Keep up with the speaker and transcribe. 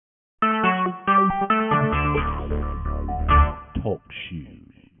Talk Show.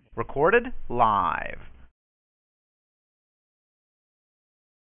 Recorded live.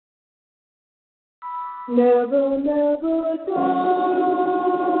 Never, never die.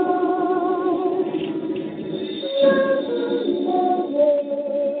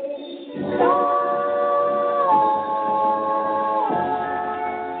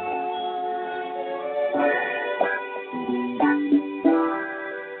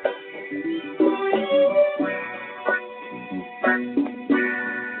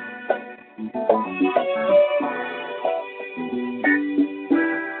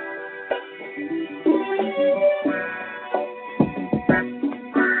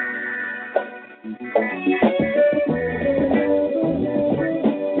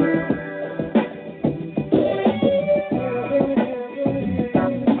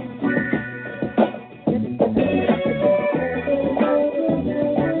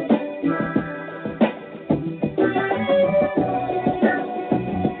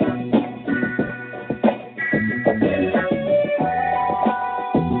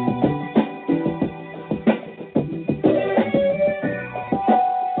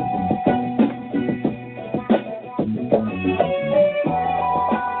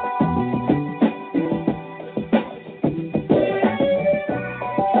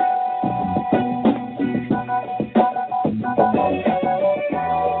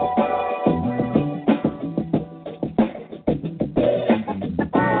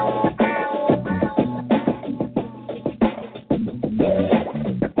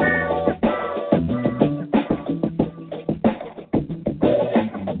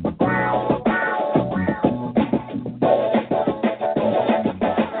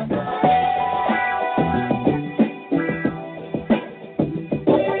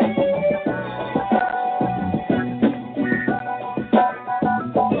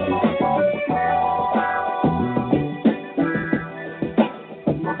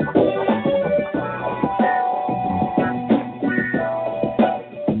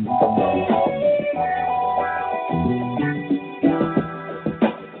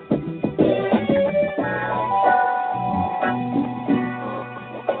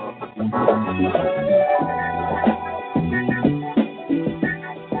 Never, never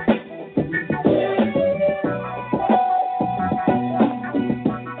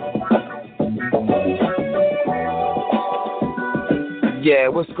Yeah,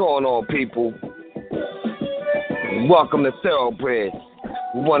 what's going on, people? Welcome to THoRoughBred.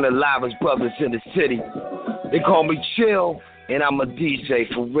 We're one of the livest brothers in the city. They call me CHiLL, and I'm a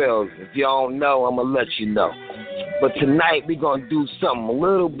DJ for real. If y'all don't know, I'm going to let you know. But tonight, we're going to do something a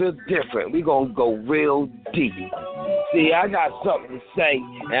little bit different. We're going to go real deep. See, I got something to say,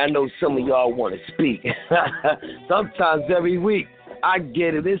 and I know some of y'all want to speak. Sometimes every week, I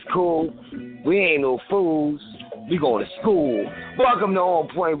get it. It's cool. We ain't no fools. We going to school. Welcome to On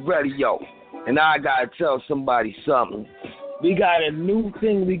Point Radio. And I got to tell somebody something. We got a new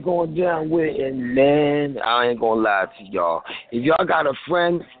thing we going down with, and man, I ain't going to lie to y'all. If y'all got a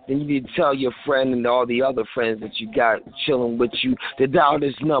friend, then you need to tell your friend and all the other friends that you got chilling with you to dial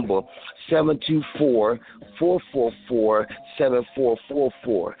this number,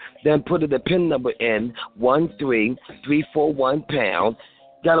 724-444-7444. Then put the PIN number in, 13341#.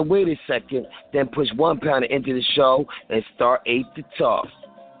 Gotta wait a second, then push £1 to enter the show and start 8 to talk.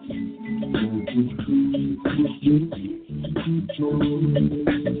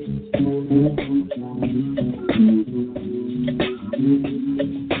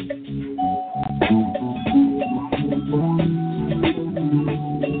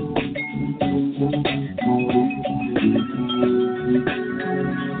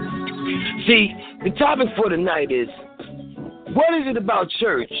 See, the topic for tonight is, what is it about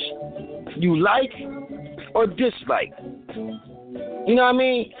church you like or dislike? You know what I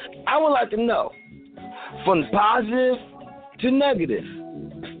mean? I would like to know. From positive to negative.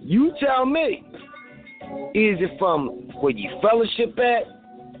 You tell me. Is it from where you fellowship at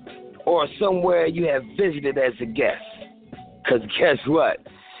or somewhere you have visited as a guest? Because guess what?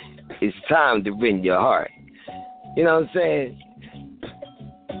 It's time to win your heart. You know what I'm saying?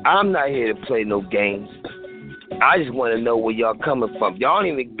 I'm not here to play no games. I just want to know where y'all coming from. Y'all don't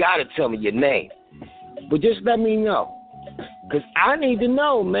even got to tell me your name. But just let me know. Because I need to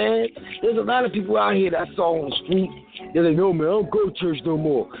know, man. There's a lot of people out here that I saw on the street. They're like, no, man, I don't go to church no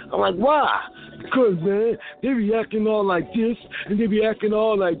more. I'm like, why? Because, man, they be acting all like this, and they be acting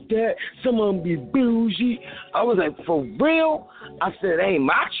all like that. Some of them be bougie. I was like, for real? I said, it ain't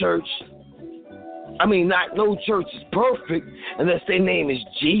my church. I mean, not no church is perfect unless their name is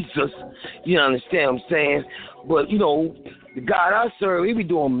Jesus. You understand what I'm saying? But, you know, the God I serve, he be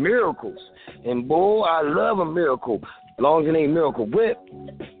doing miracles. And, boy, I love a miracle. long as it ain't Miracle Whip.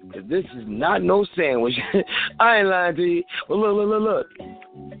 Cause this is not no sandwich. I ain't lying to you. But look.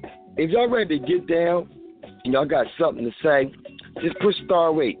 If y'all ready to get down and y'all got something to say, just push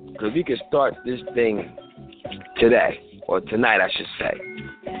star 8, because we can start this thing today, or tonight, I should say.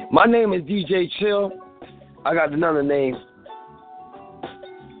 My name is DJ CHiLL. I got another name.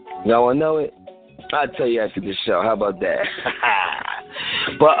 Y'all want to know it? I'll tell you after the show. How about that?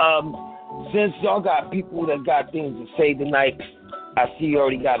 But since y'all got people that got things to say tonight, I see you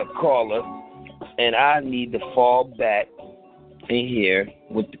already got a caller, and I need to fall back in here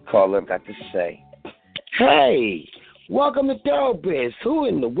with the caller got to say. Hey, welcome to THoRoughBred. Who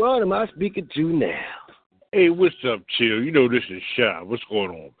in the world am I speaking to now? Hey, what's up, CHiLL? You know this is Shy. What's going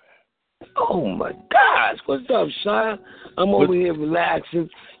on, man? Oh, my gosh. What's up, Shy? I'm over here relaxing,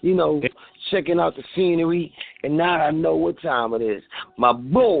 checking out the scenery, and now I know what time it is. My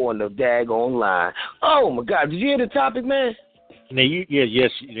bull on the daggone line. Oh, my God. Did you hear the topic, man? Now,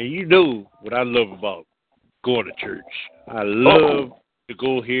 you know what I love about going to church. I love to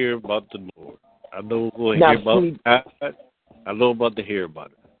go hear about the Lord. I know go hear about God. I love about to hear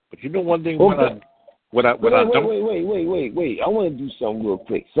about it. But you know one thing, what I don't. Wait. I want to do something real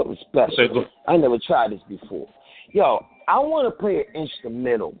quick, something special. I never tried this before. Yo, I want to play an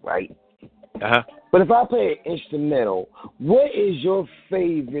instrumental, right? Uh-huh. But if I play an instrumental, what is your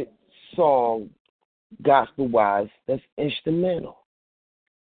favorite song, gospel-wise, that's instrumental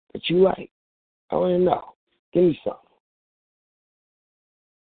that you like? I want to know. Give me something.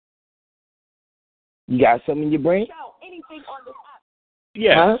 You got something in your brain? Anything on this app.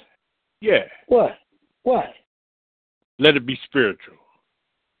 Yeah. Huh? Yeah. What? Let it be spiritual.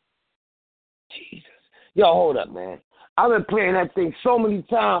 Jesus. Yo, hold up, man. I've been playing that thing so many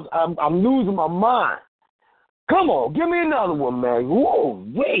times, I'm losing my mind. Come on, give me another one, man. Whoa,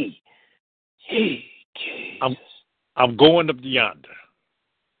 wait. Hey, Jesus. I'm going up yonder.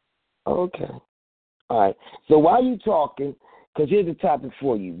 Okay. All right. So while you talking, because here's the topic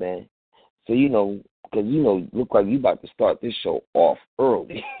for you, man. So, because, look like you about to start this show off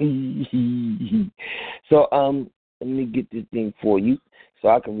early. So, let me get this thing for you so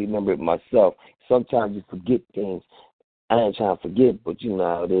I can remember it myself. Sometimes you forget things. I ain't trying to forget, but you know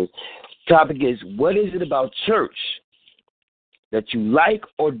how it is. Topic is, what is it about church that you like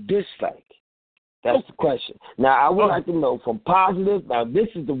or dislike? That's the question. Now, I would like to know from positive. Now, this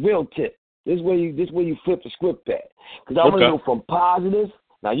is the real tip. This is where you flip the script at. Because I want to know from positive.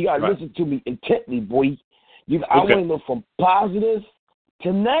 Now, you got to listen to me intently, boy. I want to know from positive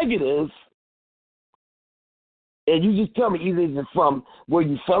to negative. And you just tell me either from where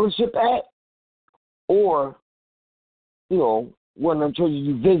you fellowship at or, one of them churches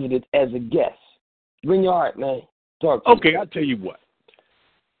you visited as a guest. Bring your heart, man. Talk to me. Okay, I'll tell you what.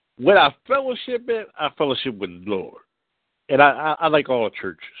 When I fellowship at, I fellowship with the Lord. And I like all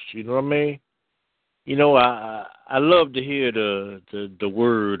churches, you know what I mean? I love to hear the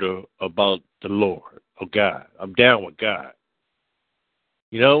word about the Lord, of God. I'm down with God.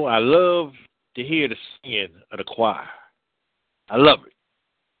 I love to hear the singing of the choir. I love it.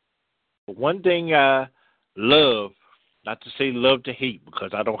 But one thing I love, not to say love to hate,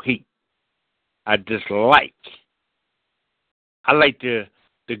 because I don't hate. I dislike. I like to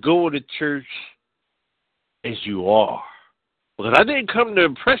go to church as you are. Because I didn't come to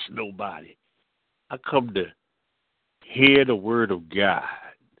impress nobody. I come to hear the word of God.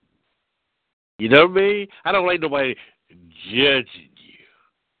 You know what I mean? I don't like nobody judging you.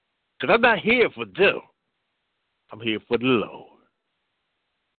 Because I'm not here for them. I'm here for the Lord.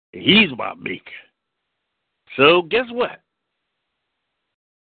 And He's my maker. So guess what?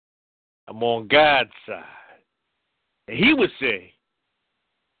 I'm on God's side. And He would say,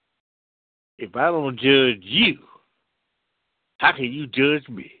 if I don't judge you, how can you judge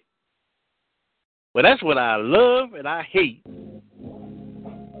me? Well, that's what I love and I hate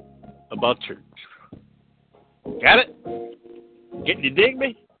about church. Got it? You dig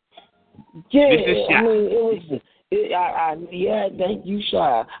me? Yeah, This is Shy. I mean, yeah, thank you,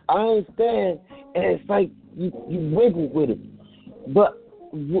 Shy. I understand, and it's like you wiggle with it, but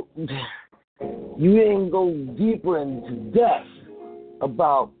you didn't go deeper into depth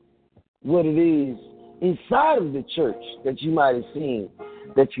about what it is inside of the church that you might have seen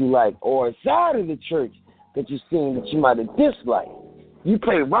that you like, or inside of the church that you've seen that you might have disliked. You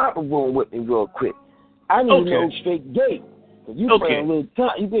play romper room with me real quick. I need to know straight gate. You play a little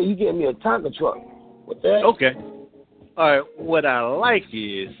you gave me a Tonka truck. What's that? Okay. All right. What I like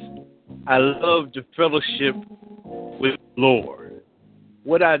is I love the fellowship with the Lord.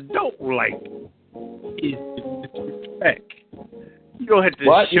 What I don't like is the disrespect. You don't have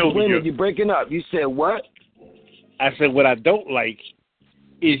to show me. You're breaking up. You said what? I said what I don't like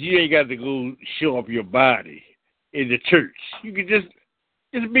is you ain't got to go show off your body in the church. You can just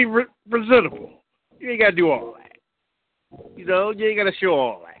be presentable. You ain't got to do all that. You know, you ain't got to show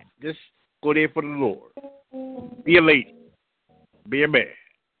all that. Just go there for the Lord. Be a lady. Be a man.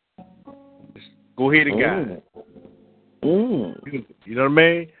 Just go ahead and God. You know what I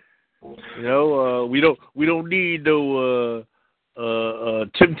mean? You know, we don't need no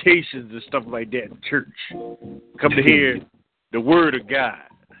temptations and stuff like that in church. Come to hear the word of God.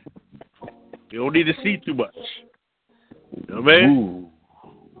 You don't need to see too much. You know what I mean? Ooh.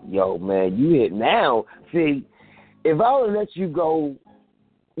 Yo, man, you hit now. See, if I would let you go,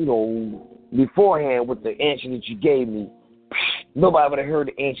 you know, beforehand with the answer that you gave me, nobody would have heard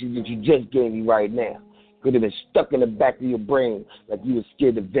the answer that you just gave me right now. Could have been stuck in the back of your brain like you were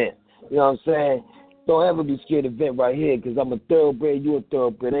scared to vent. You know what I'm saying? Don't ever be scared to vent right here because I'm a thoroughbred, you a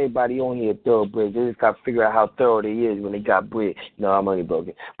thoroughbred. Everybody on here thoroughbred. They just got to figure out how thorough they is when they got bred. No, I'm only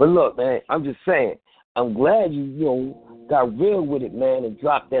broken. But look, man, I'm just saying, I'm glad you got real with it, man, and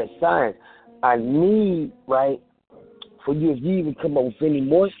dropped that science. I need, right, for you, if you even come up with any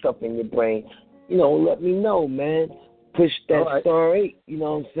more stuff in your brain, let me know, man. Push that star 8, you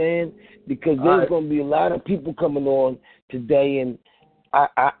know what I'm saying? Because there's going to be a lot of people coming on today, and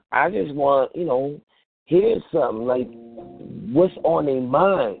I just want, hear something, like what's on their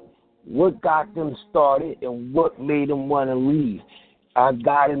mind, what got them started, and what made them want to leave. I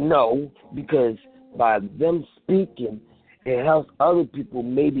got to know, because by them speaking, it helps other people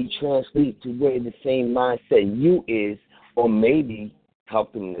maybe translate to where the same mindset you is, or maybe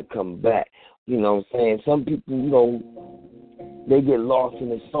help them to come back. You know what I'm saying? Some people, they get lost in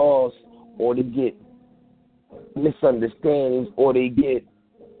the sauce, or they get misunderstandings, or they get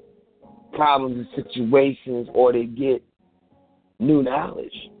problems and situations, or they get new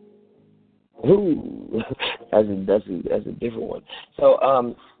knowledge. Ooh, that's a different one. So,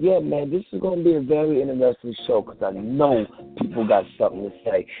 yeah, man, this is going to be a very interesting show because I know people got something to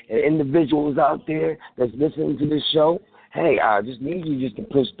say. And individuals out there that's listening to this show, hey, I just need you just to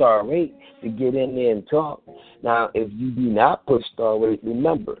push star 8 to get in there and talk. Now, if you do not push star 8,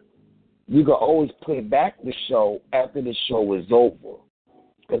 remember, you can always play back the show after the show is over.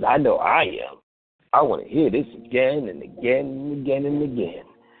 Because I know I am. I want to hear this again and again and again and again.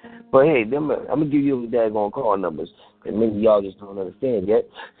 But, hey, I'm going to give you the daggone call numbers, and maybe y'all just don't understand yet.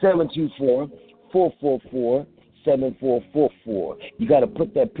 724-444-7444. You got to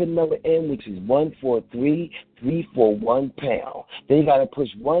put that PIN number in, which is 143341#. Then you got to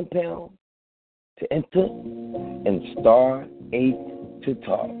push £1 to enter and star 8 to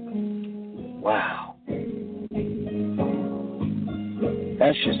talk. Wow.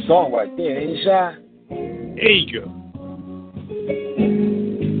 That's your song right there, ain't it, Shy? There you go.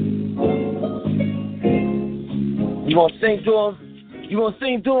 You want to sing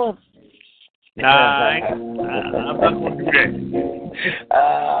to him? Nah, I'm not going to do that.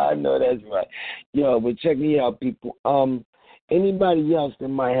 I know that's right. Yo, but check me out, people. Anybody else that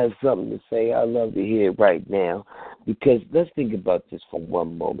might have something to say, I'd love to hear it right now. Because let's think about this for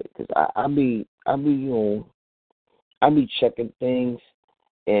one moment. Because I be checking things,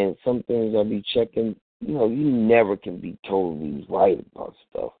 and some things I be checking. You never can be totally right about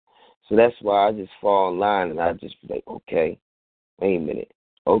stuff. So that's why I just fall in line, and I just be like, okay, wait a minute.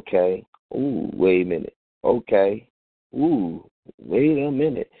 Okay. Ooh, wait a minute. Okay. Ooh, wait a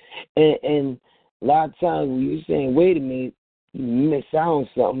minute. And a lot of times when you're saying, wait a minute, you miss out on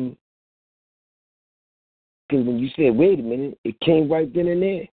something. Because when you said, wait a minute, it came right then and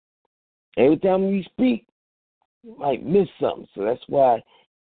there. Every time you speak, you might miss something. So that's why,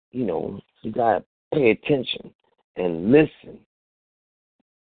 you got to pay attention and listen.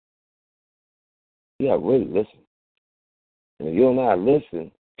 You got to really listen. And if you don't know how to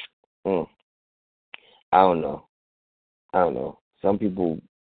listen, I don't know. Some people,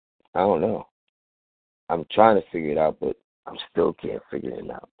 I don't know. I'm trying to figure it out, but I still can't figure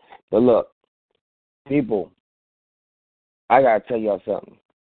it out. But look, people, I got to tell y'all something.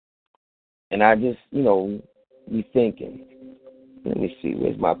 And I just, be thinking. Let me see.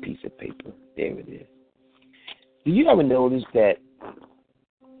 Where's my piece of paper? There it is. Do you ever notice that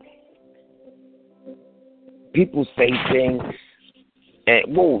people say things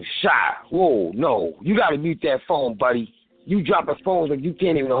and, whoa, Shy, whoa, no, you got to mute that phone, buddy. You dropping phones like you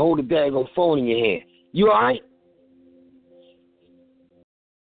can't even hold a daggone phone in your hand. You all right?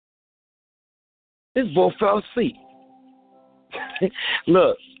 This boy fell asleep.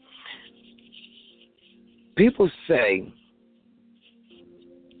 Look, people say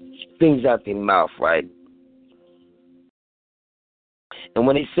things out their mouth, right? And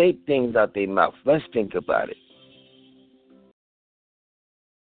when they say things out their mouth, let's think about it.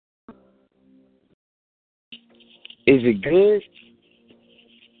 Is it good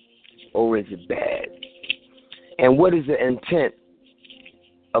or is it bad? And what is the intent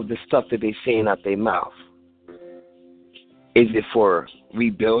of the stuff that they're saying out their mouth? Is it for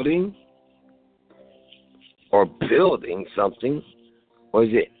rebuilding or building something, or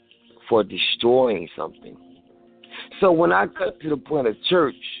is it for destroying something? So when I cut to the point of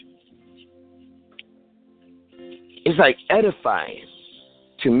church, it's like edifying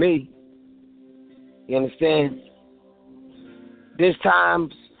to me. You understand? There's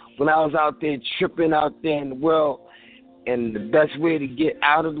times when I was out there tripping out there in the world, and the best way to get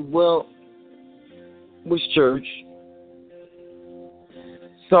out of the world was church.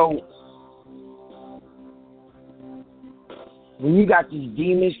 So when you got these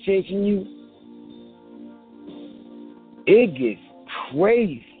demons chasing you, it gets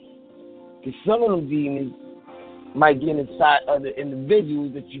crazy. Because some of them demons might get inside other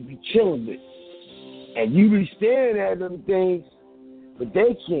individuals that you be chilling with. And you be staring at them things, but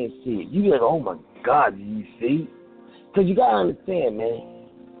they can't see it. You be like, oh my God, do you see? Because you got to understand, man,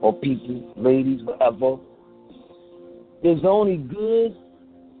 or people, ladies, whatever, there's only good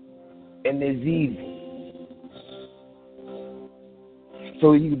and there's evil.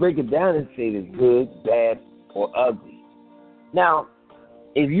 So you can break it down and say there's good, bad, or ugly. Now,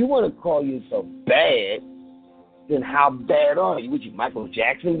 if you want to call yourself bad, then how bad are you? What, you Michael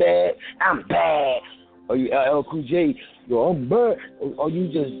Jackson bad? I'm bad. Are you LL Cool J? Yo, I'm bad. Or are you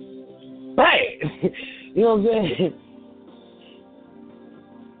just bad? You know what I'm saying?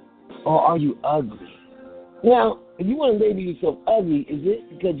 Or are you ugly? Now, if you want to label yourself ugly, is it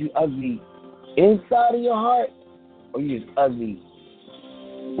because you're ugly inside of your heart, or you just ugly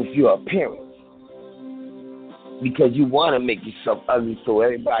with your appearance? Because you want to make yourself ugly so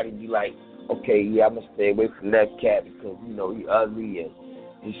everybody be like, okay, yeah, I'm going to stay away from that cat because, you know, he's ugly and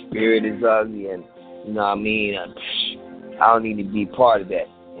his spirit is ugly and, you know what I mean, I don't need to be part of that.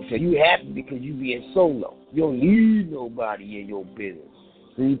 And so you happy because you being solo. You don't need nobody in your business.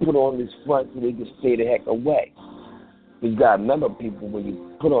 So you put on this front so they can stay the heck away. But you got to remember, people, when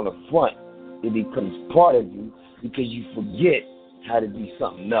you put on a front, it becomes part of you because you forget how to be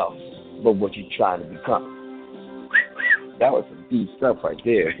something else but what you're trying to become. That was some deep stuff right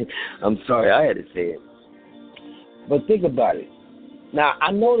there. I'm sorry I had to say it. But think about it. Now,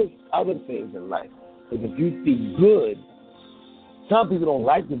 I know there's other things in life. Because if you be good, some people don't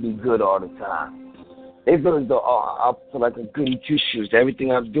like to be good all the time. They feel as though, I feel like a goody two-shoes.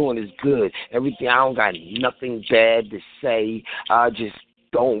 Everything I'm doing is good. Everything, I don't got nothing bad to say. I just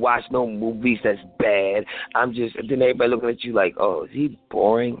don't watch no movies that's bad. Then everybody looking at you like, oh, is he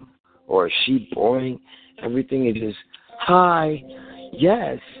boring? Or is she boring? Everything is just, hi,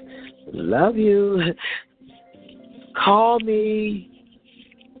 yes, love you, call me.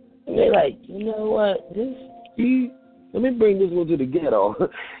 And they're like, you know what, let me bring this one to the ghetto.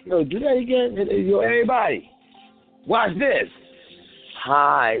 Yo, do that again. Yo, everybody, watch this.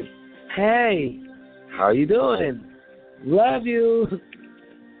 Hi, hey, how you doing? Love you,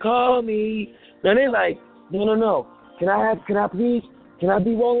 call me. Now they're like, no. Can I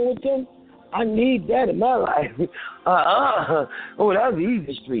be wrong with them? I need that in my life. Oh, that was the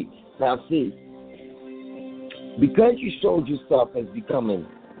easy street. Now see, because you showed yourself as becoming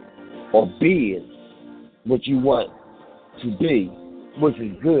or being what you want to be, which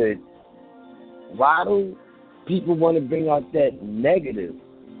is good, why do people want to bring out that negative,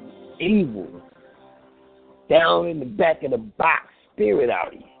 evil, down in the back of the box spirit out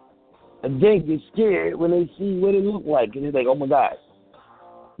of you? And then get scared when they see what it look like. And they're like, oh my God,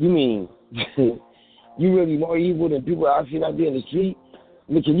 you mean you really more evil than people I see out there in the street?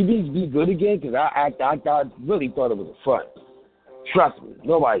 I mean, can you be good again? Because I really thought it was a front. Trust me,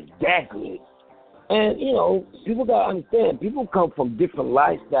 nobody's that good. And, you know, people got to understand, people come from different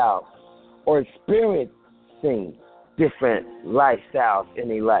lifestyles or experiencing different lifestyles in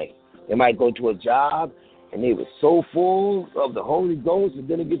their life. They might go to a job and they were so full of the Holy Ghost, and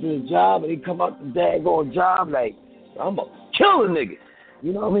then they get to the job and they come out the daggone job like, I'm going to kill a nigga.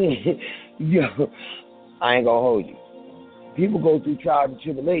 You know what I mean? Yo, I ain't going to hold you. People go through trials and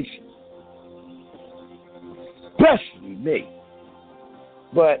tribulations, especially me.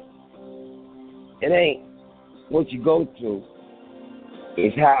 But it ain't what you go through,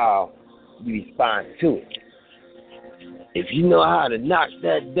 it's how you respond to it. If you know how to knock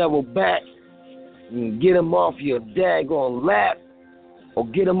that devil back and get him off your daggone lap, or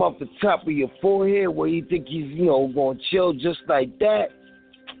get him off the top of your forehead where you think he's, going to chill just like that,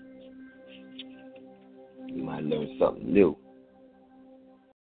 you might learn something new.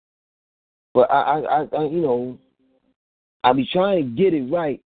 But I be trying to get it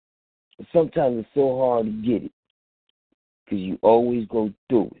right, but sometimes it's so hard to get it. because you always go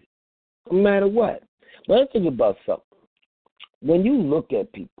through it, no matter what. But let's think about something. When you look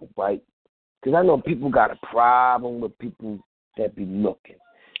at people, right, because I know people got a problem with people that be looking.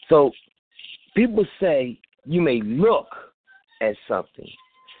 So people say you may look at something,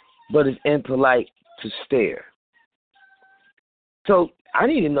 but it's impolite to stare. So I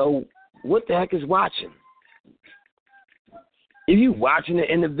need to know what the heck is watching. If you watching an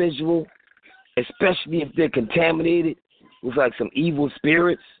individual, especially if they're contaminated with like some evil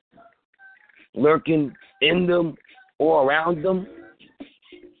spirits lurking in them or around them,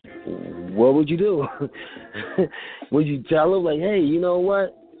 what would you do? Would you tell them, like, hey, you know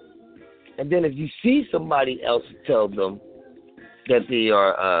what? And then if you see somebody else tell them that they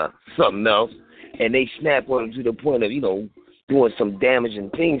are something else, and they snap on them to the point of, doing some damaging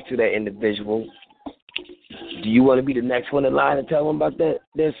things to that individual, do you want to be the next one in line to tell them about that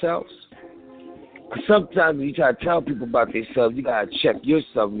themselves? Because sometimes when you try to tell people about themselves, you got to check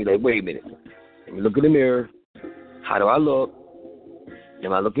yourself and be like, wait a minute. Let me look in the mirror. How do I look?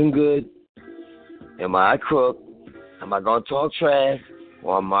 Am I looking good? Am I a crook? Am I going to talk trash?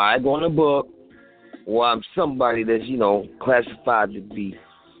 Or am I going to book? Or I'm somebody that's, classified to be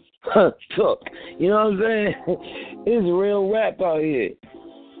took. You know what I'm saying? It's real rap out here.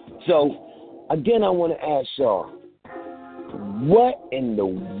 So, again, I want to ask y'all, what in the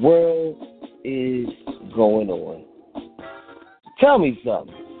world is going on? Tell me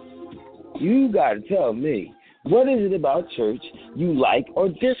something. You got to tell me. What is it about church you like or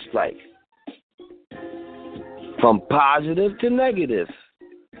dislike? From positive to negative.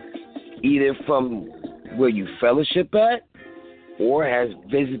 Either from where you fellowship at or has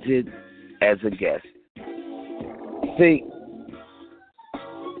visited as a guest. See,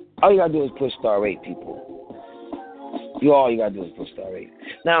 all you got to do is push star 8, people. All you got to do is push star 8.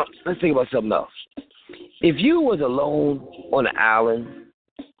 Now, let's think about something else. If you was alone on an island,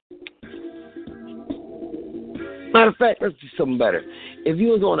 matter of fact, let's do something better. If you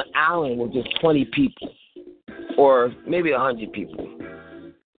was on an island with just 20 people, or maybe 100 people,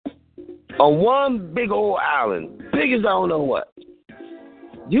 on one big old island, big as I don't know what,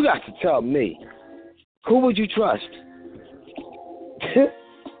 you got to tell me, who would you trust?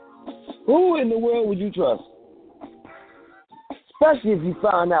 Who in the world would you trust? Especially if you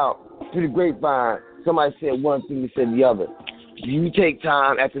find out through the grapevine, somebody said one thing, they said the other. Do you take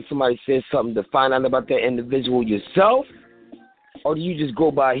time after somebody says something to find out about that individual yourself? Or do you just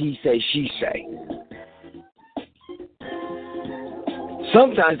go by he say, she say?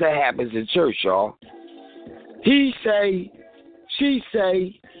 Sometimes that happens in church, y'all. He say, she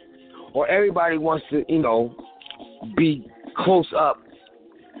say, or everybody wants to, be close up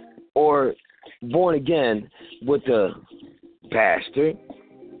or born again with the pastor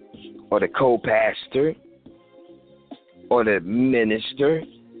or the co-pastor or the minister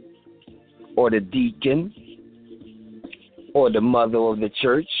or the deacon or the mother of the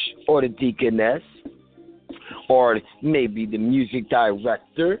church or the deaconess or maybe the music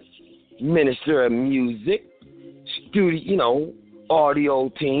director, minister of music, studio, audio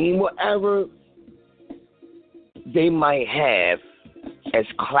team, whatever they might have as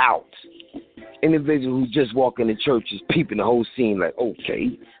clout. Individual who just walk in the church is peeping the whole scene like,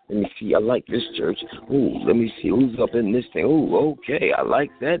 okay, let me see, I like this church. Ooh, let me see who's up in this thing. Ooh, okay, I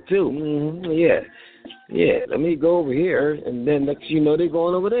like that too. Yeah, let me go over here. And then next you know, they're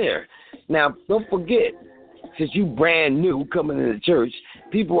going over there. Now, don't forget, since you brand new coming into the church,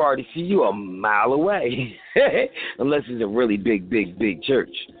 people already see you a mile away. Unless it's a really big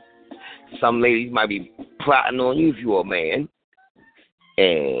church. Some ladies might be plotting on you if you're a man.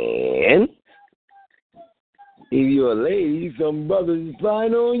 And if you're a lady, some brothers is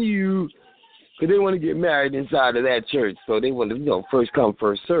plotting on you because they want to get married inside of that church. So they want to, first come,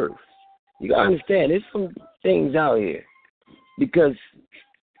 first serve. You got to understand, there's some things out here. Because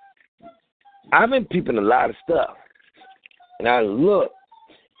I've been peeping a lot of stuff. And I look,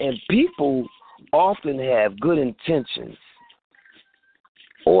 and people often have good intentions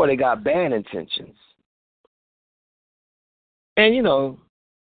or they got bad intentions. And,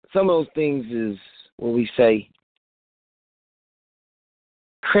 some of those things is what we say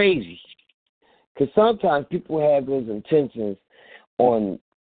crazy. Because sometimes people have those intentions on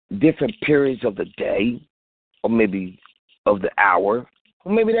different periods of the day or maybe of the hour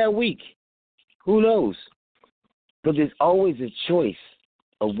or maybe that week. Who knows? But there's always a choice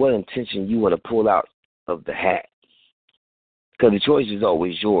of what intention you want to pull out of the hat. Because the choice is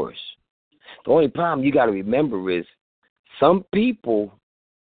always yours. The only problem you got to remember is some people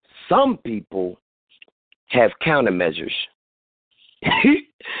have countermeasures.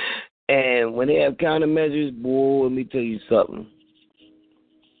 And when they have countermeasures, boy, let me tell you something.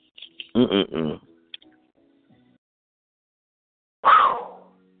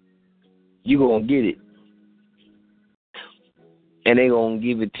 You gonna get it, and they gonna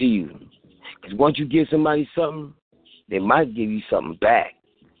give it to you. Because once you give somebody something, they might give you something back.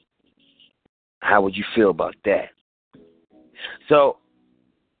 How would you feel about that? So,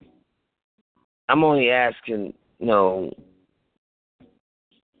 I'm only asking,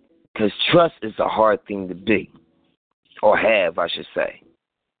 because trust is a hard thing to be, or have, I should say.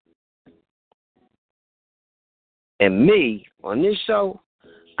 And me, on this show,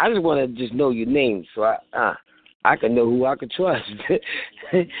 I just want to just know your name so I can know who I can trust.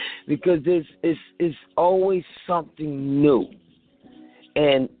 Because it's always something new.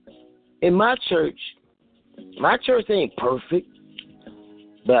 And in my church ain't perfect,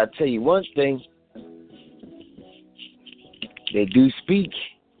 but I tell you one thing, they do speak.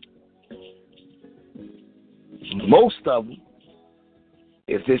 Most of them.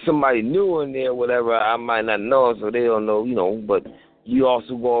 If there's somebody new in there, whatever, I might not know, so they don't know, but you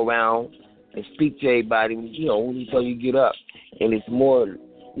also go around and speak to everybody, when you tell you get up. And it's more,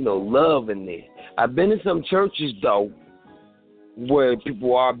 love in there. I've been in some churches, though, where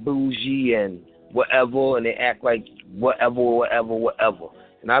people are bougie and whatever, and they act like whatever.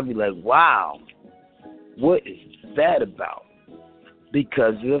 And I'd be like, wow, what is that about?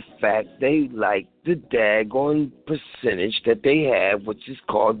 Because of the fact they like the daggone percentage that they have, which is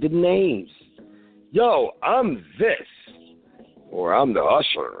called the names. Yo, I'm this, or I'm the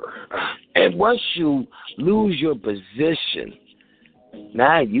usher. And once you lose your position,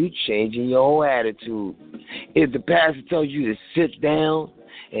 now you changing your whole attitude. If the pastor tells you to sit down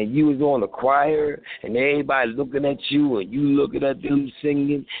and you was on the choir and everybody looking at you and you looking at them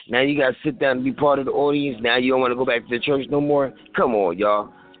singing, now you got to sit down and be part of the audience. Now you don't want to go back to the church no more? Come on,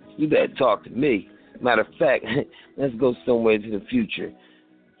 y'all. You better talk to me. Matter of fact, let's go somewhere to the future.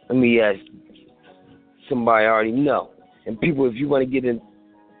 Let me ask somebody I already know. And people, if you want to get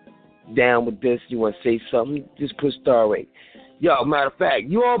down with this, you want to say something, just put *8. Yo, matter of fact,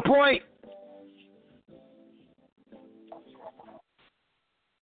 you on point?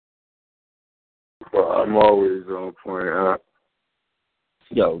 Well, I'm always on point, huh?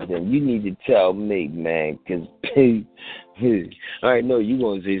 Yo, then you need to tell me, man, because I already know you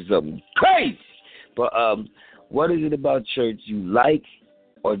going to say something crazy. But what is it about church you like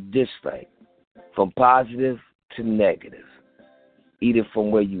or dislike, from positive to negative, either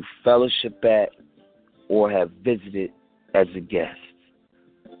from where you fellowship at or have visited as a guest?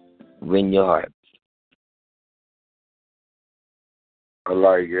 Win your heart. I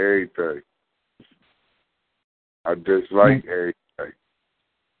like everything. I dislike everything.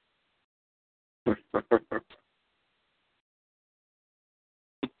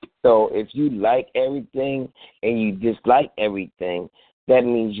 So if you like everything and you dislike everything, that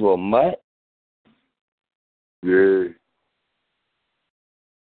means you're a mutt? Yeah.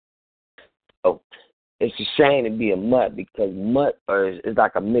 Oh, it's a shame to be a mutt because mutt is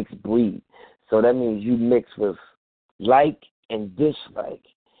like a mixed breed. So that means you mix with like and dislike.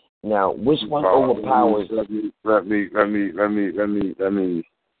 Now, which one overpowers? Let me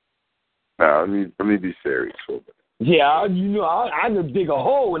be serious for a minute. Yeah, I can dig a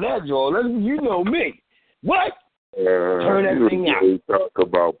hole in that, Joel. You know me. What? Turn that thing out. Talk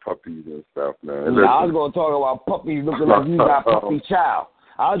about puppies and stuff, man. No, I was going to talk about puppies looking like you got puppy chow.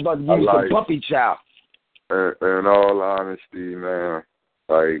 I was about to give you some puppy chow. In all honesty, man,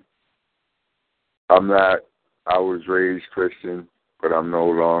 like, I was raised Christian, but I no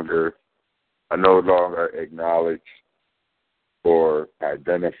longer acknowledge or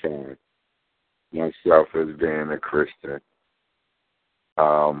identify myself as being a Christian.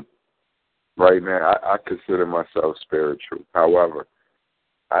 Right now, I consider myself spiritual. However,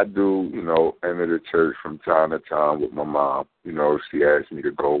 I do, enter the church from time to time with my mom. She asks me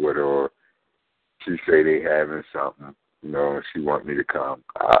to go with her, or she say they having something, and she want me to come.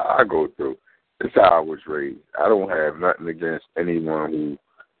 I go through. It's how I was raised. I don't have nothing against anyone who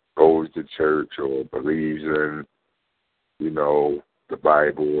goes to church or believes in, the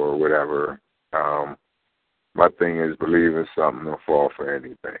Bible or whatever. My thing is believe in something or fall for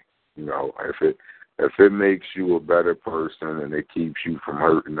anything. If it makes you a better person and it keeps you from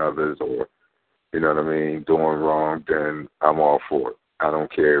hurting others or, doing wrong, then I'm all for it. I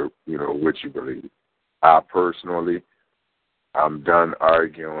don't care, what you believe. I'm done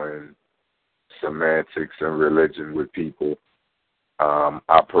arguing semantics and religion with people.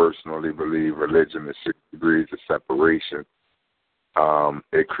 I personally believe religion is 6 degrees of separation.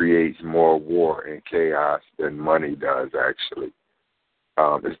 It creates more war and chaos than money does, actually.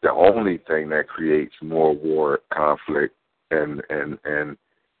 It's the only thing that creates more war, conflict, and and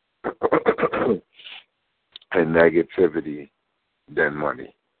negativity than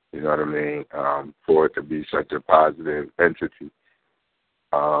money. You know what I mean? For it to be such a positive entity.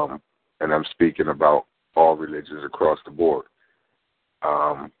 And I'm speaking about all religions across the board.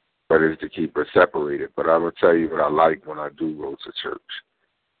 But it's to keep it separated. But I will tell you what I like when I do go to church.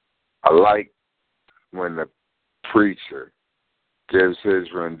 I like when the preacher gives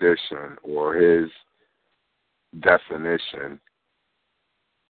his rendition or his definition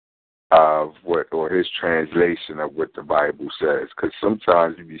of what, or his translation of what the Bible says. Because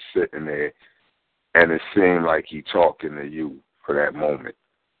sometimes you be sitting there and it seems like he talking to you for that moment.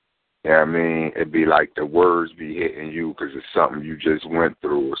 You know what I mean? It'd be like the words be hitting you because it's something you just went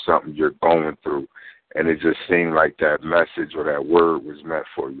through or something you're going through. And it just seemed like that message or that word was meant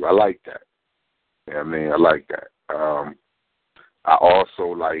for you. I like that. You know what I mean? I like that. I also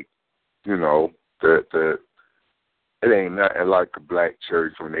like, you know, the it ain't nothing like a black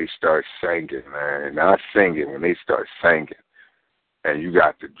church when they start singing, man. And I sing it when they start singing. And you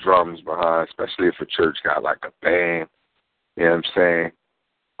got the drums behind, especially if a church got like a band. You know what I'm saying?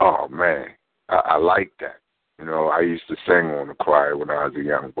 Oh, man, I like that. You know, I used to sing on the choir when I was a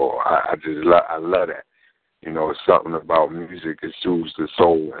young boy. I love that. You know, it's something about music that soothes the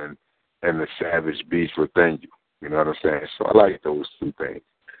soul and the savage beast within you. You know what I'm saying? So I like those two things.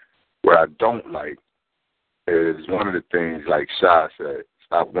 What I don't like is one of the things, like Shy said,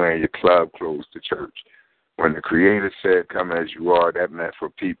 stop wearing your club clothes to church. When the Creator said, come as you are, that meant for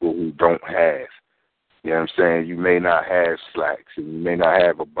people who don't have. You know what I'm saying? You may not have slacks, and you may not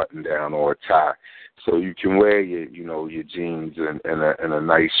have a button down or a tie, so you can wear your, you know, your jeans and a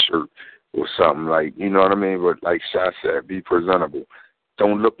nice shirt or something like, you know what I mean? But like Sha said, be presentable.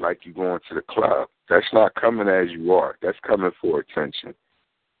 Don't look like you're going to the club. That's not coming as you are. That's coming for attention,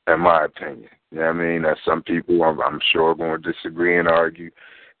 in my opinion. You know what I mean? Now, some people, I'm sure, are going to disagree and argue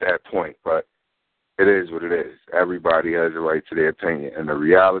that point, but it is what it is. Everybody has a right to their opinion. And the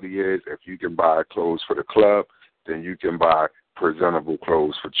reality is, if you can buy clothes for the club, then you can buy presentable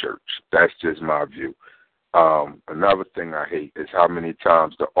clothes for church. That's just my view. Another thing I hate is how many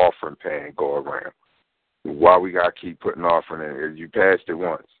times the offering pan go around. Why we got to keep putting offering in? You passed it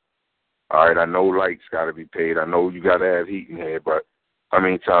once. All right, I know lights got to be paid. I know you got to have heat in here, but how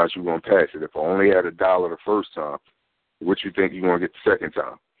many times you going to pass it? If I only had $1 the first time, what you think you're going to get the second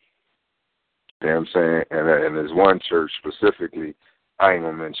time? You know what I'm saying? And there's one church specifically, I ain't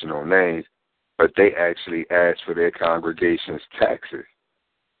going to mention no names, but they actually asked for their congregation's taxes.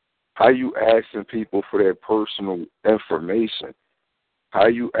 How you asking people for their personal information? How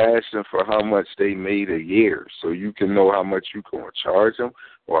you asking for how much they made a year so you can know how much you going to charge them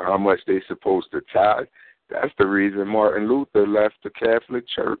or how much they supposed to tithe? That's the reason Martin Luther left the Catholic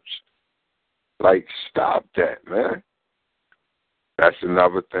Church. Like, stop that, man. That's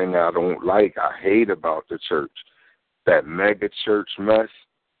another thing I don't like. I hate about the church. That mega church mess.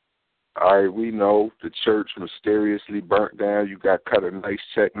 All right, we know the church mysteriously burnt down. You got cut a nice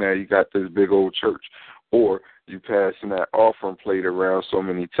check. Now you got this big old church. Or you passing that offering plate around so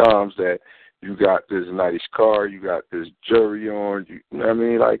many times that you got this nice car. You got this jewelry on. You know what I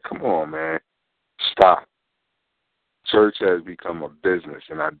mean? Like, come on, man. Stop. Church has become a business,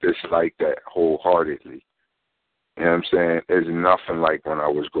 and I dislike that wholeheartedly. You know what I'm saying? There's nothing like when I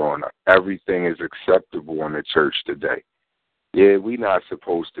was growing up. Everything is acceptable in the church today. Yeah, we're not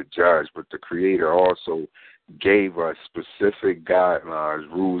supposed to judge, but the Creator also gave us specific guidelines,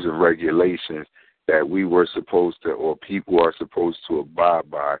 rules, and regulations that we were supposed to, or people are supposed to abide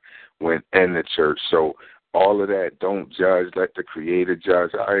by when in the church. So all of that, don't judge, let the Creator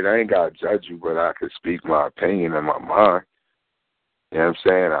judge. All right, I ain't got to judge you, but I can speak my opinion in my mind. You know what I'm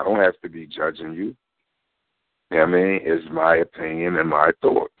saying? I don't have to be judging you. You know what I mean? It's my opinion and my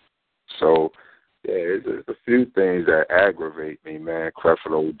thought. So, yeah, there's a few things that aggravate me, man.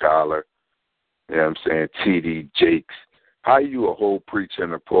 Creflo Dollar, you know what I'm saying? T.D. Jakes. How you a whole preacher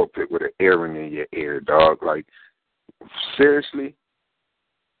in the pulpit with an earring in your ear, dog? Like, seriously?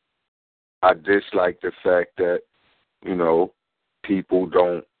 I dislike the fact that, you know, people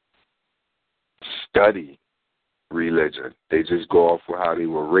don't study religion. They just go off with how they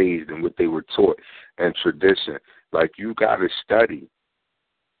were raised and what they were taught and tradition. Like, you got to study.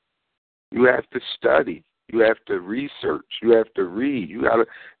 You have to study. You have to research. You have to read. You got to,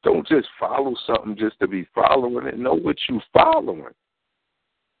 don't just follow something just to be following it. Know what you following.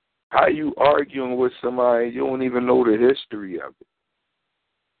 How you arguing with somebody, you don't even know the history of it.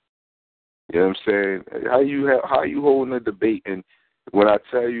 You know what I'm saying? How you holding a debate, and when I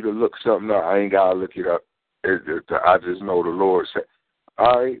tell you to look something up, I ain't got to look it up. I just know the Lord said.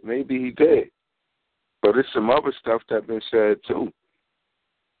 All right, maybe he did. But there's some other stuff that been said too.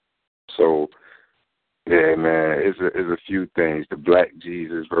 So, yeah, man, it's a few things. The black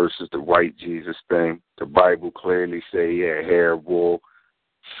Jesus versus the white Jesus thing. The Bible clearly say he had hair of wool,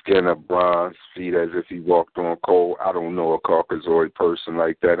 skin of bronze, feet as if he walked on coal. I don't know a Caucasoid person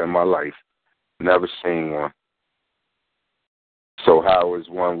like that in my life. Never seen one. So how is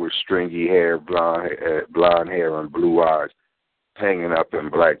one with stringy hair, blonde hair, and blue eyes hanging up in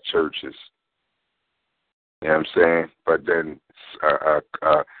black churches? You know what I'm saying? But then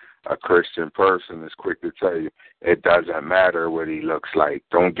a Christian person is quick to tell you it doesn't matter what he looks like.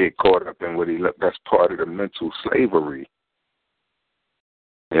 Don't get caught up in what he looks. That's part of the mental slavery.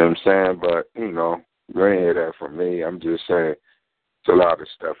 You know what I'm saying? But, you know, you ain't hear that from me. I'm just saying it's a lot of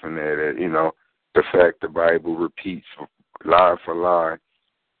stuff in there that, you know, the fact the Bible repeats line for line,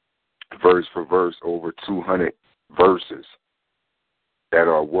 verse for verse, over 200 verses that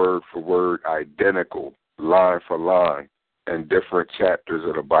are word for word identical, line for line, in different chapters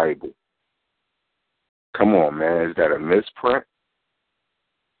of the Bible. Come on, man. Is that a misprint?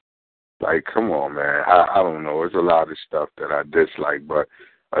 Like, come on, man. I don't know. There's a lot of stuff that I dislike, but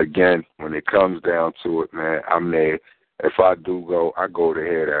again, when it comes down to it, man, I'm there. If I do go, I go to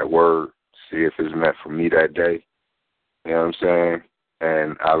hear that word, see if it's meant for me that day. You know what I'm saying?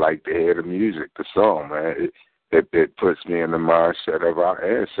 And I like to hear the music, the song, man. It puts me in the mindset of our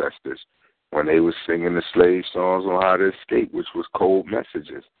ancestors when they were singing the slave songs on how to escape, which was cold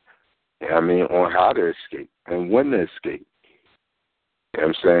messages. You know what I mean? On how to escape and when to escape. You know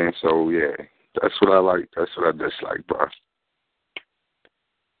what I'm saying? So, yeah, that's what I like. That's what I dislike, bro.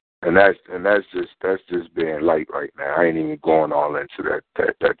 And that's just being light right now. I ain't even going all into that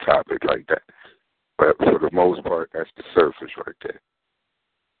topic like that. But for the most part, that's the surface right there.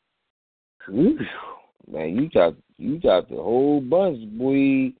 Ooh, man, you got the whole bunch,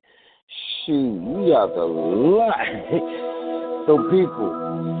 boy. Shoot, you got a lot. So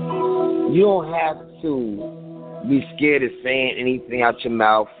people, you don't have to be scared of saying anything out your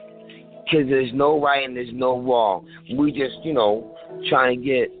mouth, because there's no right and there's no wrong. We just, you know, trying to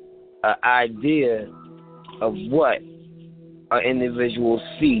get an idea of what an individual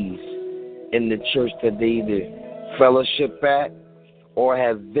sees in the church that they either fellowship at or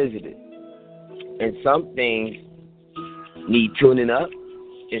have visited. And some things need tuning up,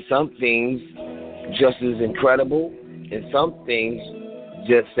 and some things just as incredible, and some things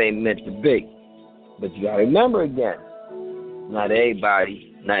just ain't meant to be. But you gotta remember again, not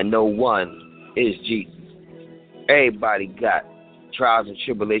everybody, not no one is Jesus. Everybody got trials and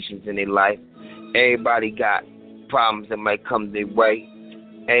tribulations in their life. Everybody got problems that might come their way.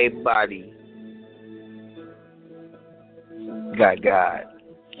 Everybody got God,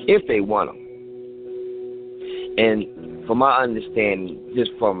 if they want Him. And from my understanding,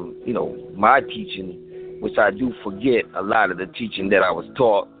 just from, you know, my teaching, which I do forget a lot of the teaching that I was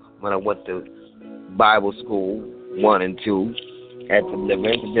taught when I went to Bible school 1 and 2 at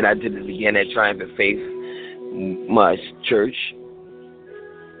Deliverance, and then I did it again at Triumphant Faith, my church.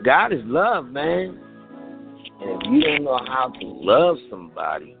 God is love, man. And if you don't know how to love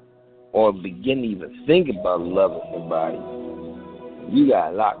somebody or begin to even think about loving somebody, you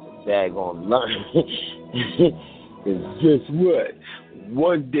got a lot to daggone learn. Because guess what?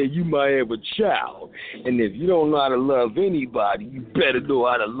 One day you might have a child, and if you don't know how to love anybody, you better know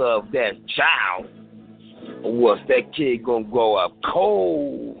how to love that child. Or else that kid gonna grow up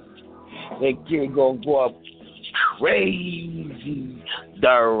cold. That kid gonna grow up crazy,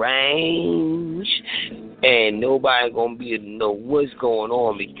 deranged, and nobody gonna be able to know what's going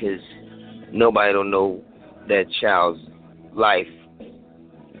on because nobody don't know that child's life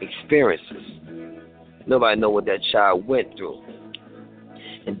experiences. Nobody know what that child went through.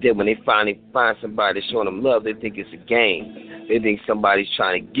 And then when they finally find somebody that's showing them love, they think it's a game. They think somebody's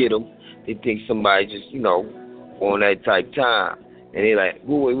trying to get them. They think somebody just, you know, on that type time. And they like,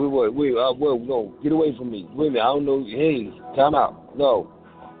 wait, no, get away from me. Wait a minute, I don't know. Hey, time out. No.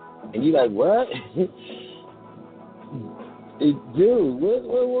 And you like, what? Hey, dude,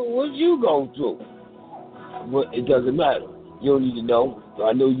 what you go through? Well, it doesn't matter. You don't need to know.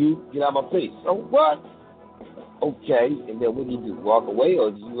 I know you. Get out of my face. So what? Okay. And then what do you do? Walk away, or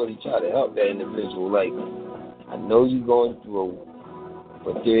do you really try to help that individual? Like, I know you're going through,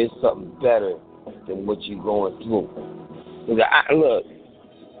 but there is something better than what you're going through. Look,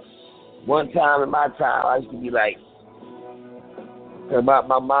 one time in my time, I used to be like, about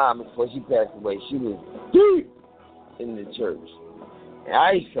my mom, before she passed away, she was deep in the church. And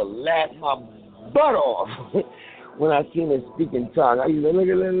I used to laugh my butt off when I seen her speak in tongues. I used to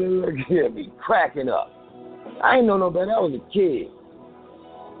look at me cracking up. I didn't know no better. I was a kid.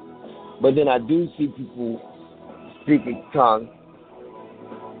 But then I do see people speaking tongues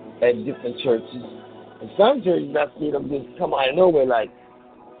at different churches. In some churches, I see them just come out of nowhere, like,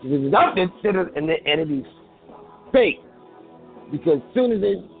 there's nothing, and it is fake. Because as soon as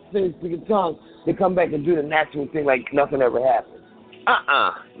they finish speaking tongues, they come back and do the natural thing like nothing ever happened.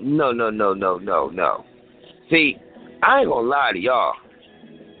 No. See, I ain't gonna lie to y'all.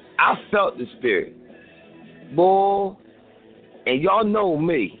 I felt the spirit. Boy, and y'all know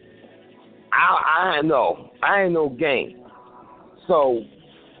me. I ain't no game. So,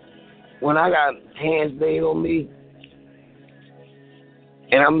 when I got hands laid on me,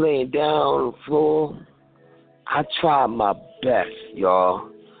 and I'm laying down on the floor, I try my best, y'all.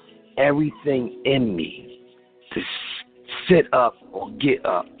 Everything in me to sit up or get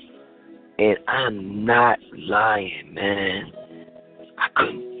up. And I'm not lying, man. I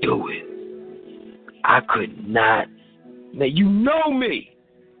couldn't do it. I could not. Now, you know me.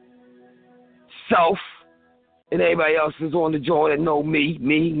 Self. And everybody else is on the joint that know me.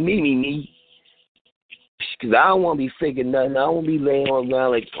 Because I don't want to be faking nothing. I don't want to be laying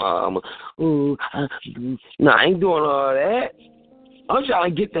around like, nah, I ain't doing all that. I'm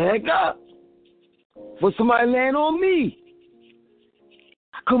trying to get the heck up. For somebody laying on me.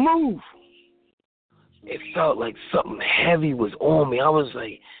 I could move. It felt like something heavy was on me. I was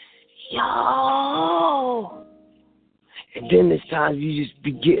like, yo. And then there's times you just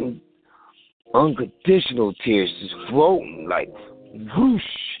be getting unconditional tears just floating like whoosh,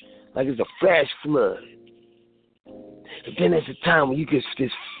 like it's a flash flood. And then there's a time when you can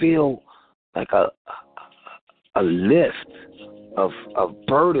just feel like a lift of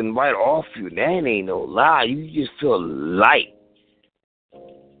burden right off you. That ain't no lie. You just feel light.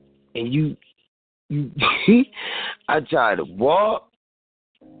 And you I tried to walk.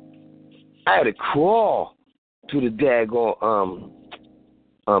 I had to crawl to the daggone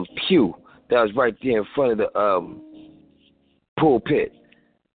pew that was right there in front of the pulpit.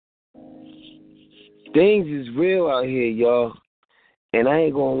 Things is real out here, y'all. And I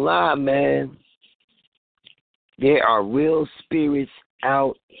ain't gonna lie, man. There are real spirits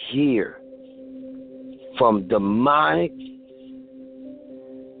out here. From demonic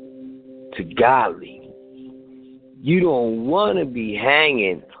to godly. You don't want to be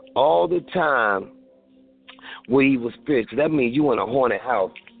hanging all the time with evil spirits. Because that means you in a haunted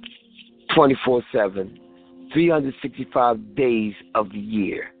house 24/7, 365 days of the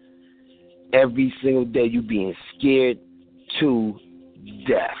year. Every single day you being scared to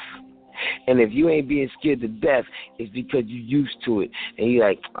death. And if you ain't being scared to death, it's because you used to it. And you're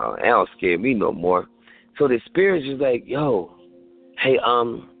like, oh, that don't scare me no more. So the spirit's just like, yo, hey,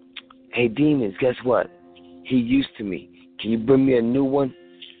 demons, guess what? He used to me. Can you bring me a new one?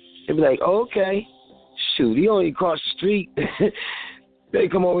 They be like, oh, okay. Shoot, he only crossed the street. They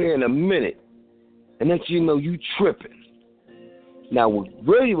come over here in a minute. And next you know, you tripping. Now, what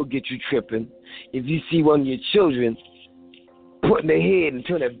really will get you tripping if you see one of your children putting their head and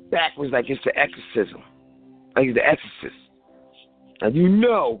turn it backwards like it's the exorcism. Like it's the exorcist. Now, you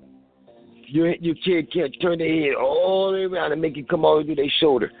know your kid can't turn their head all the way around and make it come all the way to their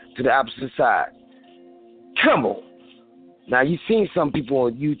shoulder to the opposite side. Come on. Now, you've seen some people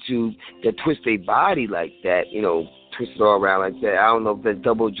on YouTube that twist their body like that, you know, twist it all around like that. I don't know if that's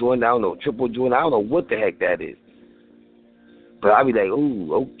double joint, I don't know, triple joint, I don't know what the heck that is. But I be like,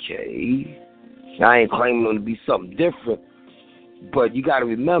 ooh, okay. I ain't claiming them to be something different. But you got to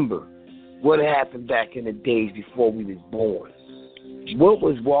remember what happened back in the days before we was born. What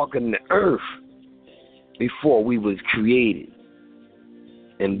was walking the earth before we was created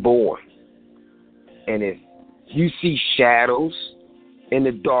and born. And if you see shadows in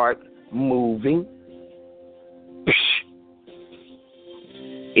the dark moving,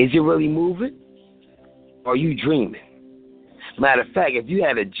 is it really moving? Or are you dreaming? Matter of fact, if you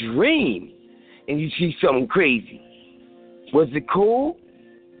had a dream and you see something crazy, was it cool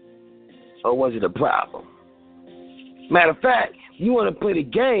or was it a problem? Matter of fact, you want to play the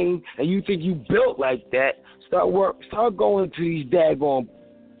game and you think you built like that, start going to these daggone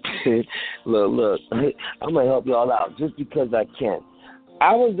look, I'm going to help y'all out just because I can.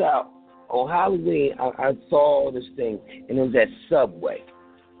 I was out on Halloween, I saw this thing, and it was at Subway.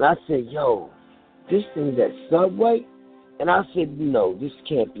 And I said, yo, this thing's at Subway? And I said, no, this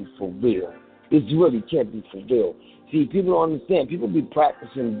can't be for real. This really can't be for real. See, people don't understand. People be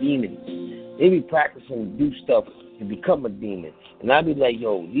practicing demons. They be practicing to do stuff to become a demon. And I be like,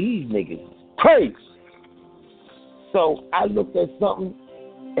 yo, these niggas crazy. So I looked at something,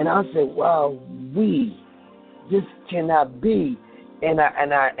 and I said, wow, this cannot be. And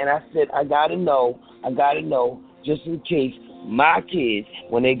I said, I gotta know, just in case my kids,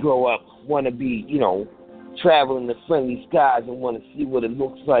 when they grow up, want to be, traveling the friendly skies and want to see what it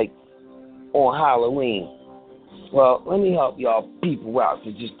looks like on Halloween. Well, let me help y'all people out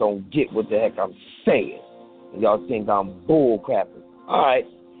that just don't get what the heck I'm saying. And y'all think I'm bull crapping. All right.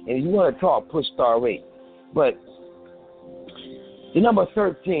 And if you want to talk, push *8. But the number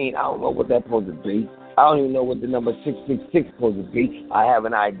 13, I don't know what that's supposed to be. I don't even know what the number 666 is supposed to be. I have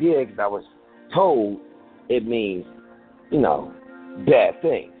an idea because I was told it means, bad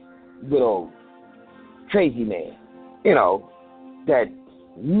things. Good old crazy man. That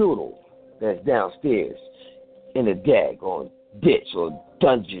noodle that's downstairs in a daggone ditch or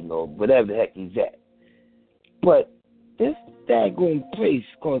dungeon or whatever the heck he's at. But this daggone place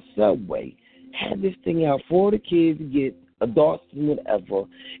called Subway had this thing out for the kids to get, adults and whatever,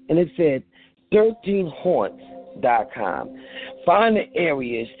 and it said 13haunts.com. Find the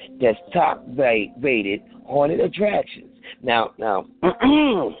areas that's top rated haunted attractions. Now,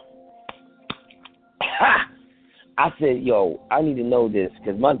 I said, I need to know this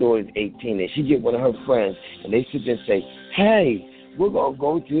because my daughter's 18 and she get one of her friends and they sit there and say, hey, we're going to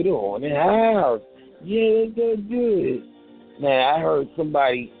go to the haunted house. Yeah, let's go do it. Man, I heard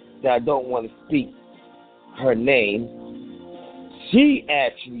somebody that I don't want to speak her name. She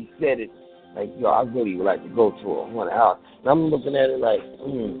actually said it like, I really would like to go to a haunted house. And I'm looking at it like, so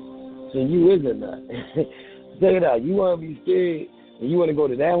you is a nut. Check it out. You want to be scared and you want to go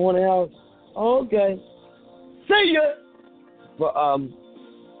to that haunted house? Okay. See ya. But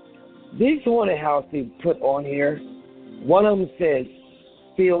these haunted houses they put on here, one of them says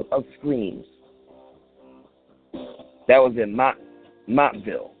Field of Screams. That was in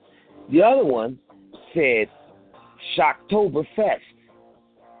Montville. The other one said Shocktoberfest.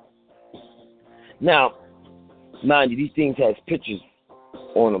 Now, mind you, these things has pictures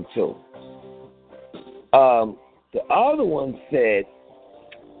on them too. The other one said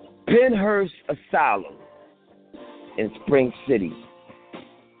Penhurst Asylum in Spring City.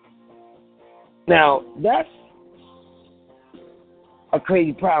 Now, that's a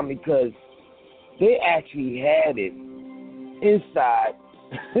crazy problem because they actually had it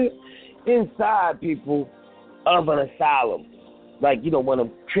inside people of an asylum. Like, one of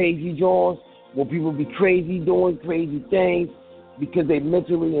them crazy joints where people be crazy doing crazy things because they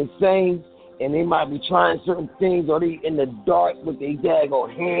mentally insane and they might be trying certain things or they in the dark with their daggone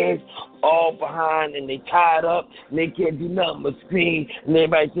hands all behind and they tied up and they can't do nothing but scream and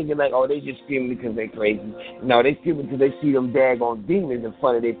everybody thinking like, they just screaming because they crazy. No, they screaming because they see them daggone demons in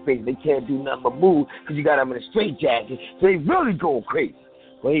front of their face. They can't do nothing but move because you got them in a straitjacket. So they really going crazy.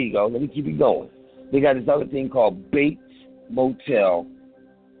 Well, here you go. Let me keep it going. They got this other thing called Bates Motel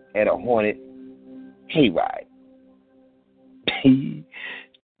at a haunted hayride.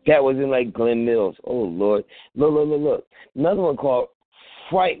 That was in like Glen Mills. Oh, Lord. Look. Another one called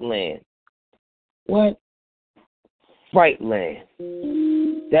Frightland. What? Frightland.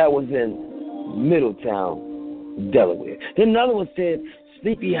 That was in Middletown, Delaware. Then another one said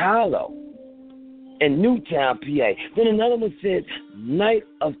Sleepy Hollow in Newtown, PA. Then another one said Night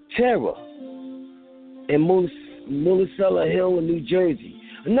of Terror in Mullicella Hill in New Jersey.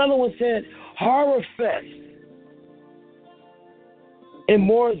 Another one said Horror Fest in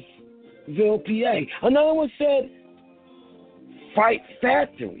Mooresville, PA. Another one said Fight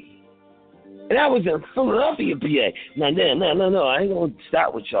Factory. And that was in Philadelphia, PA. No, I ain't going to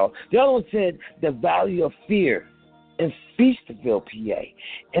stop with y'all. The other one said The Valley of Fear in Feasterville, PA.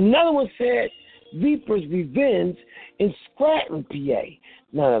 And another one said Reaper's Revenge in Scranton, PA.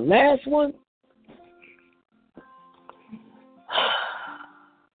 Now, the last one,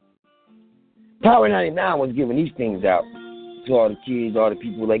 Power 99 was giving these things out to all the kids, all the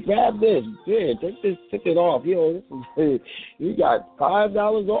people, like, grab this, yeah, take it off, this is, you got $5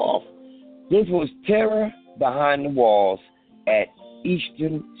 off. This was Terror Behind the Walls at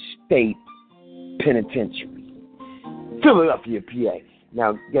Eastern State Penitentiary, Philadelphia, PA.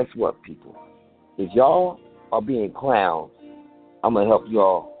 Now, guess what, people? If y'all are being clowns, I'm going to help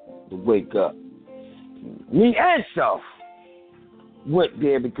y'all to wake up. Me and Self went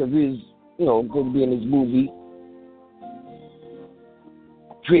there because we was, going to be in this movie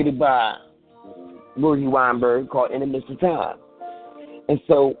created by Rosie Weinberg called In the Midst of Time. And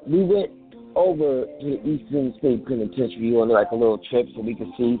so we went over to the Eastern State Penitentiary on like a little trip so we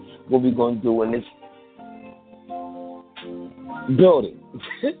could see what we're going to do in this building.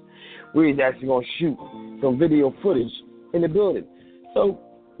 We was actually going to shoot some video footage in the building. So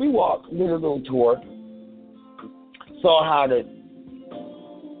we walked, did a little tour, saw how the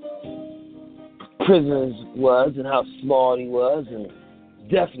prisoners was and how small he was and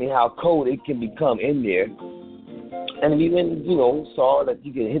definitely how cold it can become in there. And we went, saw that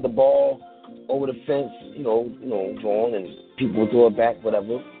you could hit the ball over the fence, going, and people would throw it back,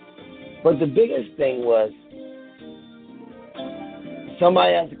 whatever. But the biggest thing was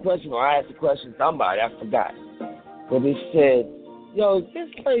somebody asked a question, or I asked a question, somebody, I forgot. But they said, is this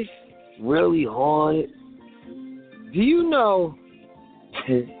place really haunted? Do you know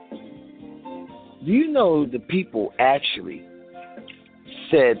the people actually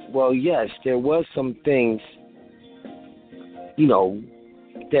said, well, yes, there was some things,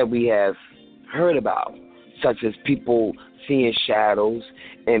 that we have heard about, such as people seeing shadows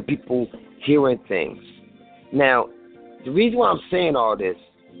and people hearing things. Now, the reason why I'm saying all this,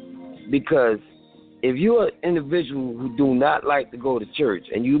 because if you're an individual who do not like to go to church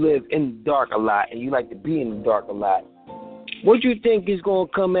and you live in the dark a lot and you like to be in the dark a lot, what do you think is going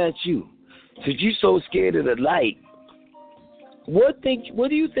to come at you? Since you're so scared of the light, what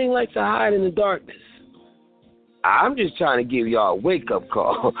do you think likes to hide in the darkness? I'm just trying to give y'all a wake-up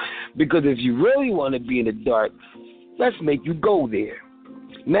call, because if you really want to be in the dark, let's make you go there.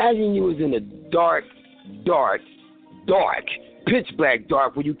 Imagine you was in a dark, pitch black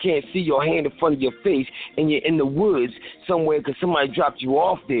dark, where you can't see your hand in front of your face, and you're in the woods somewhere because somebody dropped you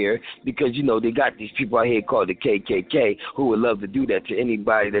off there, because, they got these people out here called the KKK who would love to do that to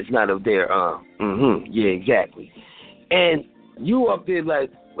anybody that's not of their, yeah, exactly. And you up there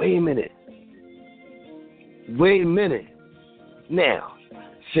like, wait a minute. Now,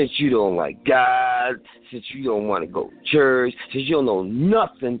 since you don't like God, since you don't want to go to church, since you don't know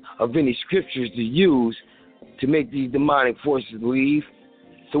nothing of any scriptures to use to make these demonic forces leave,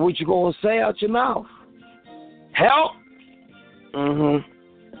 so what you going to say out your mouth? Help?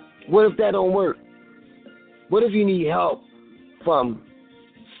 What if that don't work? What if you need help from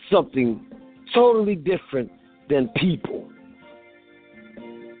something totally different than people?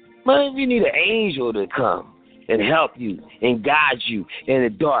 What if you need an angel to come and help you and guide you in the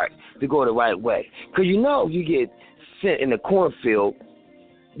dark to go the right way? Because you get sent in the cornfield,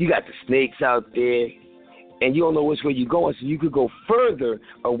 you got the snakes out there, and you don't know which way you're going, so you could go further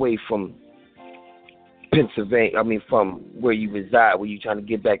away from Pennsylvania, from where you reside, where you're trying to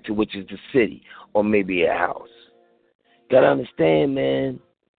get back to, which is the city or maybe a house. Got to understand, man,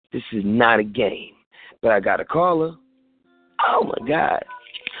 this is not a game. But I got a caller. Oh, my God.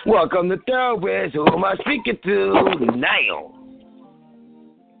 Welcome to THoRoughBred. Who am I speaking to now?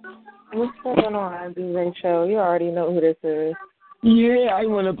 What's going on, B. Rachel? You already know who this is. Yeah, I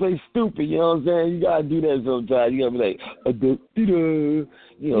want to play stupid, you know what I'm saying? You got to do that sometimes. You got to be like,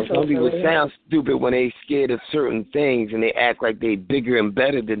 some people sound stupid when they scared of certain things and they act like they bigger and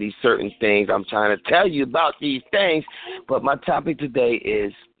better than these certain things. I'm trying to tell you about these things, but my topic today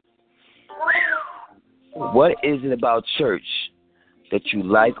is, what is it about church that you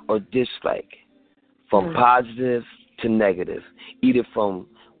like or dislike, from positive to negative, either from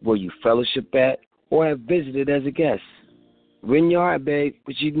where you fellowship at or have visited as a guest? Win your heart, babe,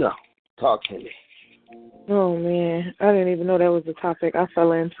 but talk to me. Oh, man, I didn't even know that was the topic. I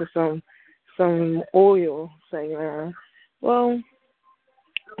fell into some oil segment. Well,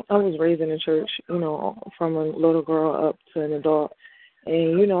 I was raised in the church, from a little girl up to an adult.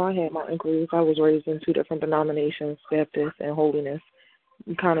 And, I had my inquiries. I was raised in 2 different denominations, Baptist and Holiness.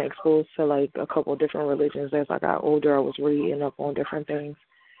 Kind of exposed to, a couple of different religions. As I got older, I was reading up on different things,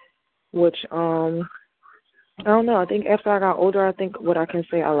 which, I don't know. I think after I got older, I think what I can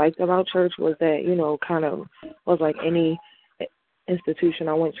say I liked about church was that, kind of was like any institution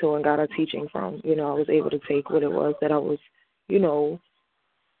I went to and got a teaching from. I was able to take what it was that I was,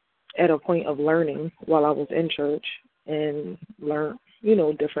 at a point of learning while I was in church, and learn,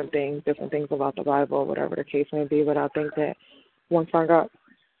 different things about the Bible, whatever the case may be. But I think that once I got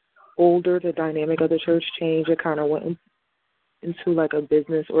older, the dynamic of the church changed. It kind of went into a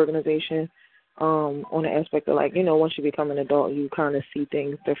business organization, on the aspect of once you become an adult, you kind of see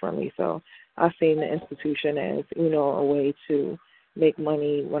things differently. So I seen the institution as, a way to make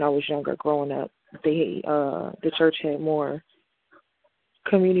money. When I was younger growing up, the church had more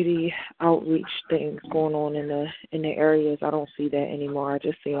community outreach things going on in the areas. I don't see that anymore. I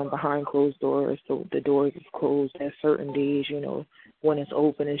just see them behind closed doors. So the doors is closed at certain days, when it's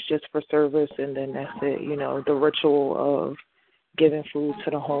open, it's just for service, and then that's it. The ritual of giving food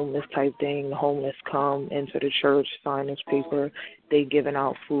to the homeless type thing. The homeless come into the church, sign this paper, they giving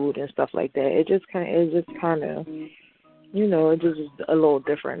out food and stuff like that. It's just kind of, it's just a little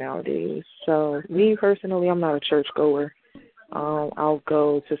different nowadays. So me personally, I'm not a church goer. I'll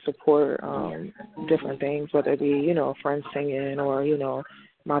go to support different things, whether it be, friends singing or,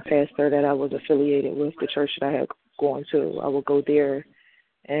 my pastor that I was affiliated with, the church that I had gone to. I would go there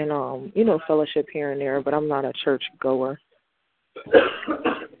and fellowship here and there, but I'm not a church goer.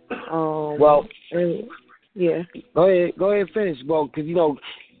 Well, and, yeah. Go ahead and finish. Well, because,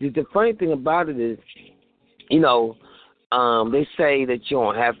 the funny thing about it is, they say that you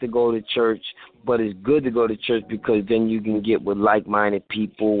don't have to go to church, but it's good to go to church because then you can get with like-minded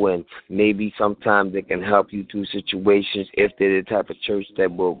people, and maybe sometimes they can help you through situations if they're the type of church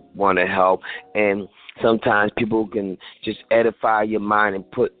that will want to help. And sometimes people can just edify your mind and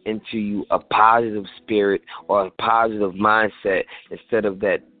put into you a positive spirit or a positive mindset instead of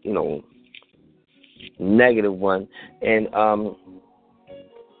that, negative one. And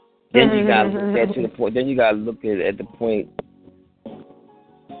then you got to look at to the point. Then you got to look at the point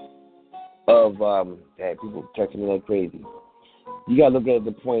of people texting me like crazy. You got to look at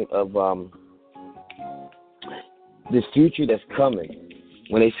the point of this future that's coming.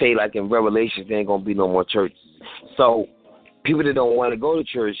 When they say, like in Revelation, there ain't gonna be no more churches. So people that don't want to go to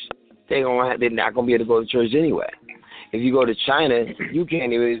church, they're not gonna be able to go to church anyway. If you go to China, you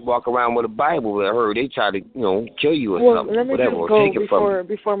can't even walk around with a Bible. I heard they try to, kill you or something, let me whatever, just or go take it from you.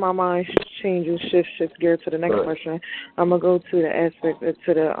 before my mind changes, shift gear to the next question. I'm gonna go to the aspect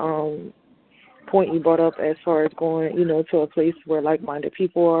to the point you brought up as far as going, to a place where like-minded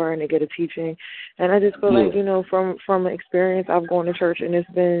people are and they get a teaching. And I just feel like, from experience, I've gone to church and it's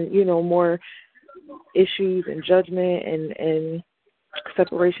been, more issues and judgment and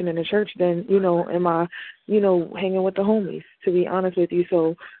separation in the church than, am I, hanging with the homies, to be honest with you.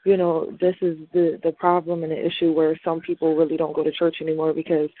 So, this is the problem and the issue where some people really don't go to church anymore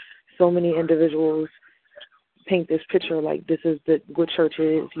because so many individuals paint this picture like this is what church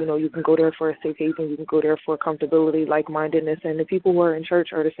is. You can go there for a safe haven, you can go there for comfortability, like-mindedness, and the people who are in church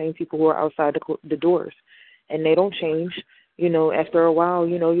are the same people who are outside the doors, and they don't change. After a while,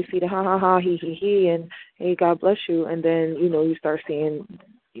 you see the ha, he, and hey, God bless you, and then, you start seeing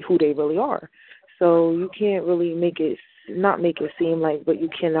who they really are. So you can't really not make it seem like, but you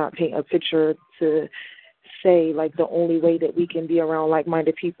cannot paint a picture to say like the only way that we can be around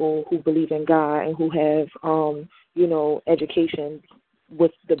like-minded people who believe in God and who have, education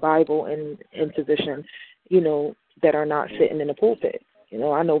with the Bible and in position, that are not sitting in the pulpit.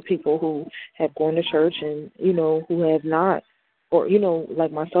 I know people who have gone to church and, who have not, or,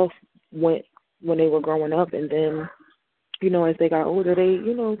 like myself, went when they were growing up, and then, as they got older, they,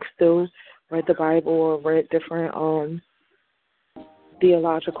 still read the Bible or read different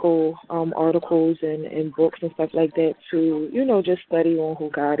theological articles and books and stuff like that to, just study on who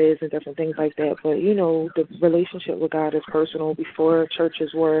God is and different things like that. But, the relationship with God is personal. Before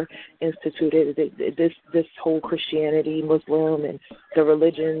churches were instituted, this whole Christianity, Muslim, and the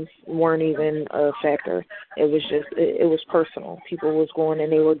religions weren't even a factor. It was just, it was personal. People was going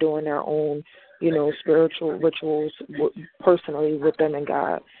and they were doing their own, spiritual rituals personally with them and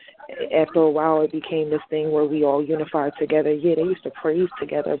God. After a while, it became this thing where we all unified together. Yeah, they used to praise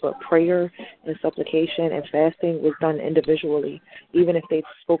together, but prayer and supplication and fasting was done individually. Even if they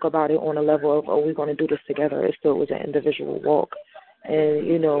spoke about it on a level of, we're going to do this together, it still was an individual walk. And,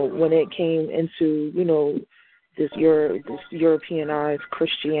 when it came into, this Europeanized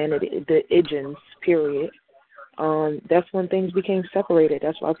Christianity, the Idgens period, that's when things became separated.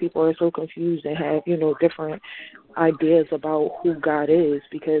 That's why people are so confused and have, different ideas about who God is,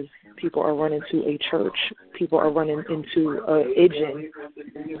 because people are running to a church. People are running into a Idgen.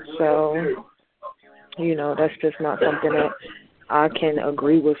 So, that's just not something that I can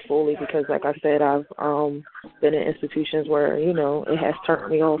agree with fully because, like I said, I've been in institutions where, it has turned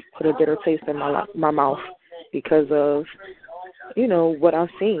me off, put a bitter taste in my mouth because of, what I've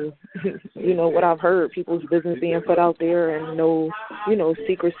seen, what I've heard, people's business being put out there and no,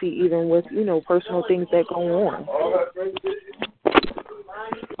 secrecy even with, personal things that go on.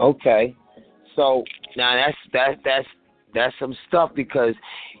 Okay. So now that's some stuff because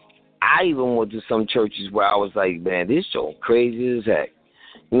I even went to some churches where I was like, man, this show crazy as heck.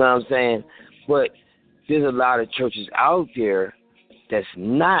 You know what I'm saying? But there's a lot of churches out there that's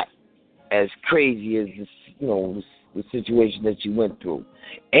not as crazy as this, the situation that you went through.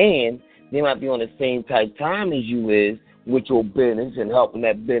 And they might be on the same type time as you is with your business and helping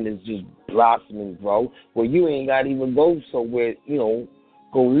that business just blossom and grow, where you ain't got to even go somewhere,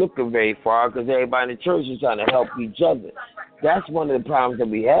 go looking very far because everybody in the church is trying to help each other. That's one of the problems that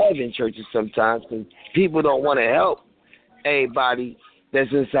we have in churches sometimes because people don't want to help everybody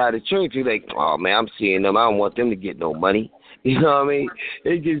that's inside the church. You're like, oh, man, I'm seeing them. I don't want them to get no money. You know what I mean?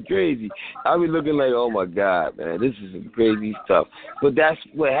 It gets crazy. I be looking like, oh, my God, man, this is some crazy stuff. But that's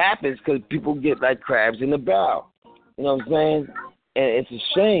what happens because people get like crabs in the barrel. You know what I'm saying? And it's a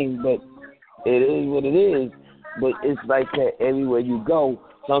shame, but it is what it is. But it's like that everywhere you go.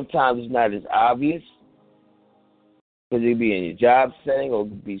 Sometimes it's not as obvious because it be in your job setting or it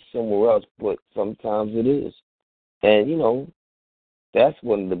could be somewhere else, but sometimes it is. And, you know, that's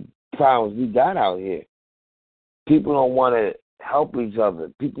one of the problems we got out here. People don't want to help each other.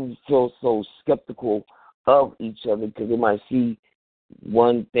 People feel so skeptical of each other because they might see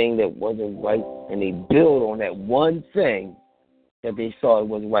one thing that wasn't right, and they build on that one thing that they saw it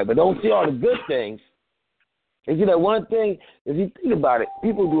wasn't right. But don't see all the good things. And see that one thing, if you think about it,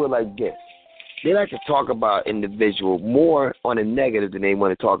 people do it like this. They like to talk about individual more on the negative than they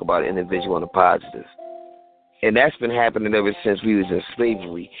want to talk about individual on the positive. And that's been happening ever since we was in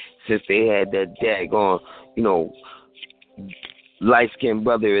slavery, since they had that daggone, you know, light-skinned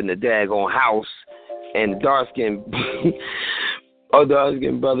brother in the daggone house, and the dark-skinned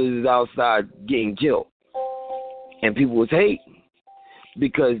brothers is outside getting killed. And people was hating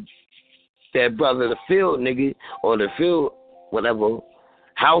because that brother, the field nigga, or the field, whatever,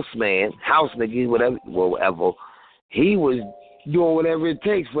 house nigga, whatever, he was doing whatever it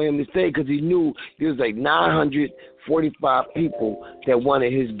takes for him to stay because he knew there was like 945 people that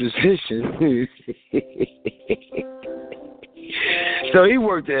wanted his position. So he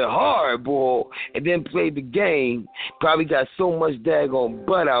worked it hard, boy, and then played the game. Probably got so much daggone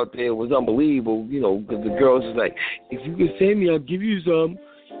butt out there. It was unbelievable, you know, because the girls was like, if you can send me, I'll give you some.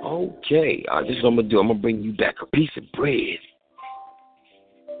 Okay, this is what I'm going to do. I'm going to bring you back a piece of bread.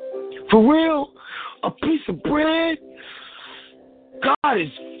 For real? A piece of bread? God is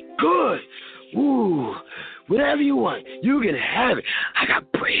good. Ooh, whatever you want, you can have it. I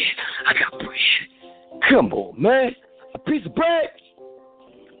got bread. Come on, man. A piece of bread?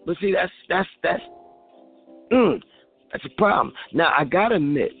 But see, that's a problem. Now, I got to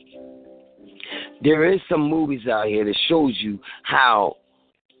admit, there is some movies out here that shows you how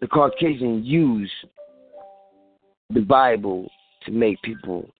the Caucasians use the Bible to make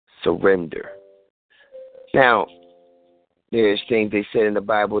people surrender. Now, there's things they said in the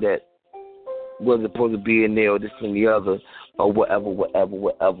Bible that wasn't supposed to be in there, or this and the other, or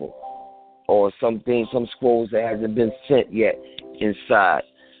whatever. Or some things, some scrolls that hasn't been sent yet inside,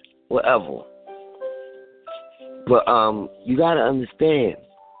 whatever. But you got to understand,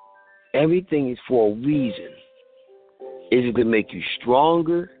 everything is for a reason. Is it to make you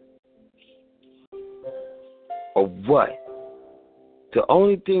stronger or what? The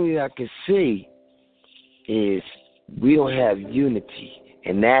only thing that I can see is we don't have unity,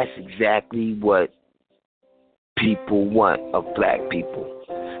 and that's exactly what people want of black people.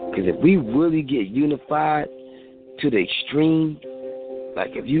 Because if we really get unified to the extreme,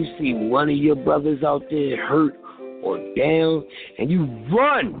 like if you see one of your brothers out there hurt or down, and you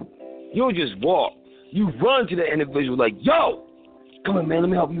run, you don't just walk. You run to the individual like, yo, come on, man, let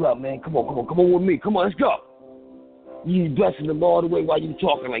me help you out, man. Come on with me. Come on, let's go. You blessing them all the way while you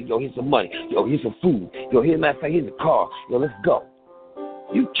talking like, yo, here's some money. Yo, here's some food. Yo, here's matter of fact, here's a car. Yo, let's go.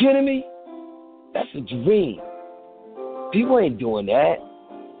 You kidding me? That's a dream. People ain't doing that.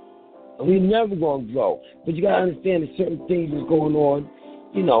 And we never gonna grow. But you gotta understand that certain things is going on,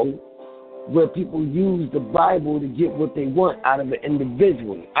 you know, where people use the Bible to get what they want out of an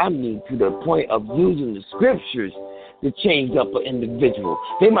individual. I mean, to the point of using the scriptures to change up an individual.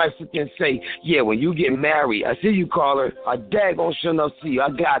 They might sit there and say, yeah, when you get married, I see you, caller, I daggone sure enough see you,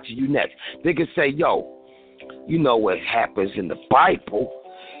 I got you, you next. They could say, yo, you know what happens in the Bible?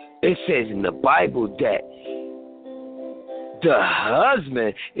 It says in the Bible that the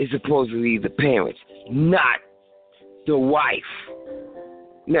husband is supposed to leave the parents, not the wife.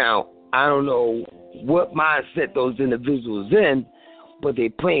 Now, I don't know what mindset those individuals in, but they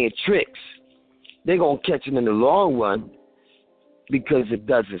playing tricks. They're going to catch them in the long run because it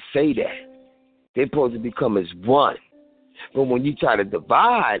doesn't say that. They're supposed to become as one. But when you try to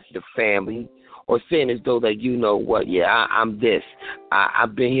divide the family or saying as though that, you know what, yeah, I'm this.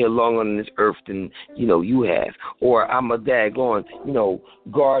 I've been here longer on this earth than, you know, you have. Or I'm a daggone, you know,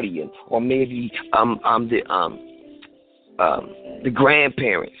 guardian. Or maybe I'm the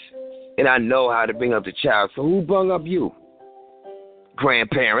grandparents. And I know how to bring up the child. So who brought up you?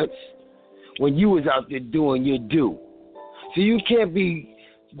 Grandparents. When you was out there doing your due. So you can't be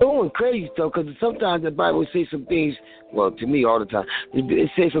doing crazy stuff, because sometimes the Bible says some things, well, to me all the time,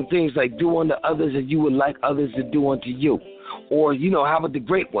 it says some things like do unto others as you would like others to do unto you. Or, you know, how about the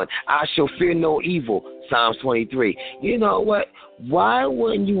great one? I shall fear no evil, Psalms 23. You know what? Why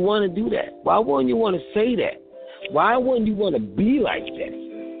wouldn't you want to do that? Why wouldn't you want to say that? Why wouldn't you want to be like that?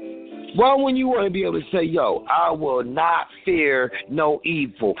 Why wouldn't you want to be able to say, yo, I will not fear no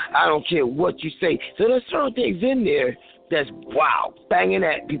evil. I don't care what you say. So there's certain things in there that's, wow, banging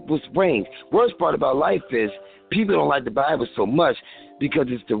at people's brains. Worst part about life is people don't like the Bible so much because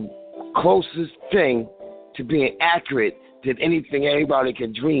it's the closest thing to being accurate than anything everybody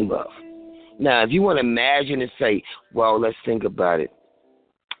can dream of. Now, if you want to imagine and say, well, let's think about it.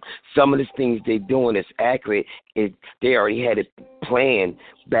 Some of the things they're doing that's accurate, they already had it planned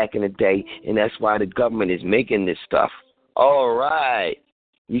back in the day, and that's why the government is making this stuff. All right.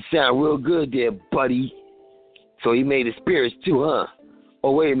 You sound real good there, buddy. So he made the spirits too, huh?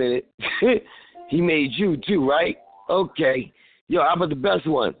 Oh, wait a minute. He made you too, right? Okay. Yo, how about the best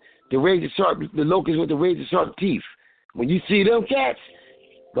one? The locusts with the razor sharp teeth. When you see them cats,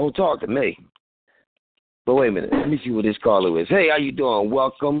 don't talk to me. But wait a minute. Let me see what this caller is. Hey, how you doing?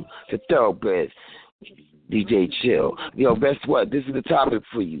 Welcome to THoRoughBred. DJ CHiLL. Yo, guess what? This is the topic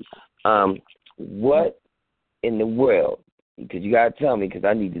for you. What in the world? Because you got to tell me because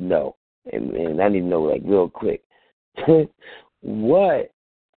I need to know. And I need to know, like, real quick. What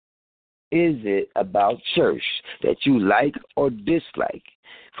is it about church that you like or dislike?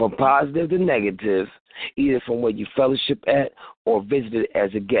 From positive to negative, either from where you fellowship at or visited as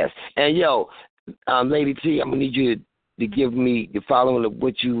a guest. And, yo, Lady T, I'm going to need you to give me the following of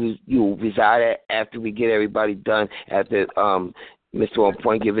what you reside at after we get everybody done, after Mr. On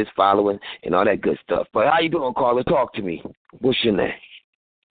Point give his following and all that good stuff. But how you doing, caller? Talk to me. What's your name?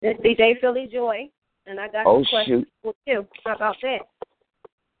 It's DJ Philly Joy, and I got some questions for you. How about that?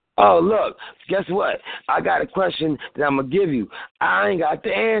 Oh, look, guess what? I got a question that I'm going to give you. I ain't got the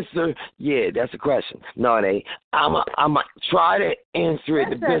answer. Yeah, that's a question. No, it ain't. I'm going to try to answer it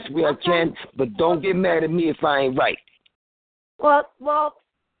the best way I can, but don't get mad at me if I ain't right. Well,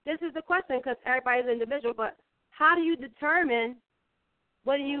 this is the question because everybody's individual, but how do you determine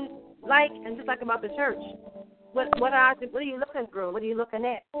what do you like and dislike about the church? What are you looking through? What are you looking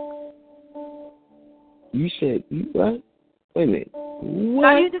at? You said, what? Wait a minute. What?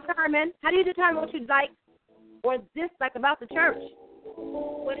 How do you determine what you like or dislike about the church?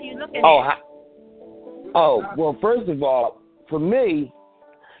 What are you looking at? Well, first of all, for me,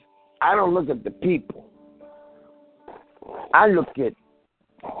 I don't look at the people. I look at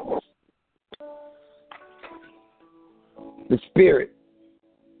the spirit.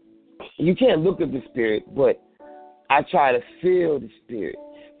 You can't look at the spirit, but I try to feel the spirit.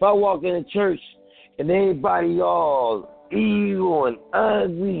 If I walk in a church and everybody all evil and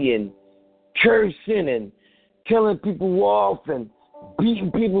ugly and cursing and killing people off and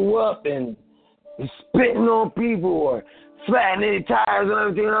beating people up and spitting on people or flattening their tires and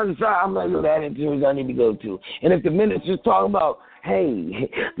everything on the other side, I'm like, yo, that ain't the church I need to go to. And if the minister's talking about, hey,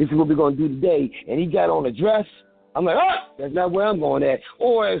 this is what we're going to do today, and he got on a dress, I'm like, that's not where I'm going at.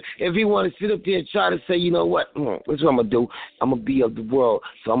 Or if he want to sit up there and try to say, you know what, this is what I'm going to do. I'm going to be of the world,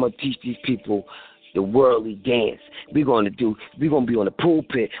 so I'm going to teach these people the worldly dance. We're going to be on the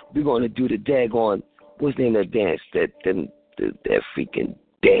pulpit. We're going to do the daggone, what's the name of that dance? That freaking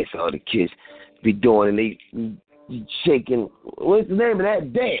dance all the kids be doing, and they shaking. What's the name of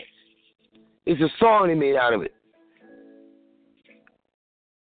that dance? It's a song they made out of it.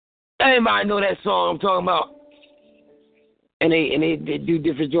 Anybody know that song I'm talking about? And they do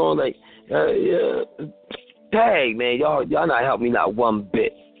different drawings like, dang, man, y'all not helping me not one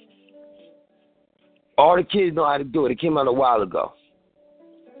bit. All the kids know how to do it. It came out a while ago.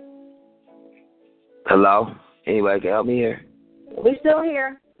 Hello? Anybody can help me here? We still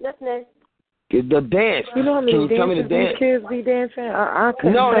here, listening. The dance. You know how many dances these kids be dancing? I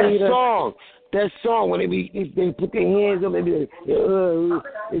couldn't tell you that. That song when they put their hands up and they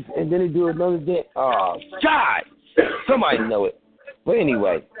and then they do another dance. Oh, God! Somebody know it. But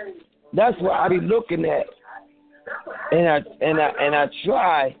anyway, that's what I be looking at, and I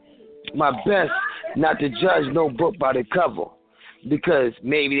try my best not to judge no book by the cover, because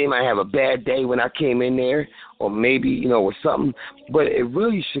maybe they might have a bad day when I came in there, or maybe or something. But it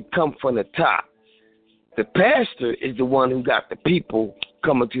really should come from the top. The pastor is the one who got the people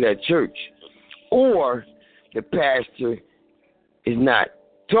coming to that church, or the pastor is not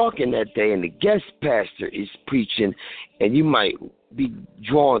talking that day and the guest pastor is preaching, and you might be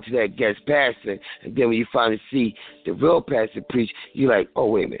drawn to that guest pastor, and then when you finally see the real pastor preach, you're like, oh,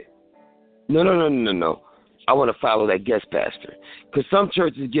 wait a minute. No. I want to follow that guest pastor. Because some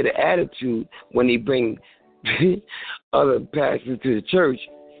churches get an attitude when they bring other pastors to the church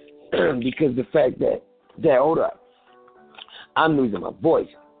because the fact that, hold up, I'm losing my voice.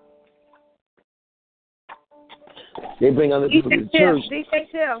 They bring other people to the church.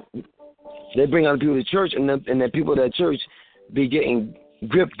 They bring other people to the church, and then people at that church be getting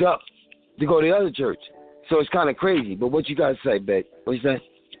gripped up to go to the other church. So it's kind of crazy. But what you guys say, babe? What you say?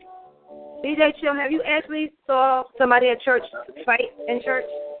 DJ CHiLL, have you actually saw somebody at church fight in church?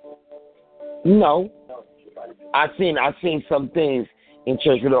 No. I've seen some things in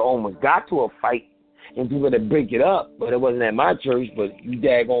church where they almost got to a fight and people had to break it up, but it wasn't at my church, but you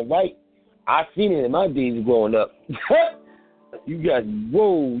daggone right. I seen it in my days growing up. You guys,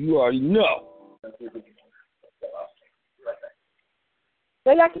 whoa, you already know.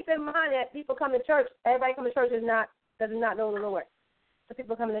 But you got to keep in mind that people come to church, everybody come to church does not know the Lord. So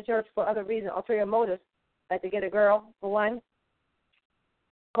people come to church for other reasons, ulterior motives, like to get a girl, for one,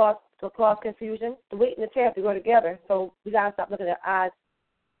 cause confusion. The wheat and the chaff to go together. So we got to stop looking at the eyes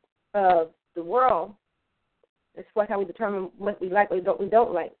of the world. It's what how we determine what we like or we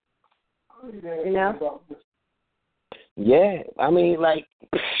don't like. You know? Yeah, I mean, like,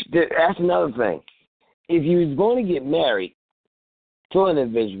 that's another thing. If you was going to get married to an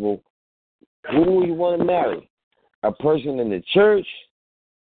individual, who would you want to marry? A person in the church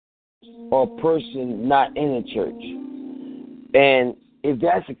or a person not in the church? And if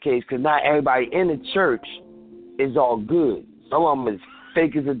that's the case, because not everybody in the church is all good. Some of them is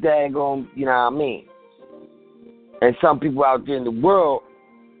fake as a daggone, you know what I mean? And some people out there in the world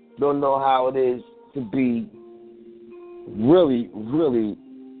don't know how it is to be really, really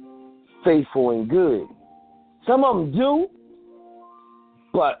faithful and good. Some of them do,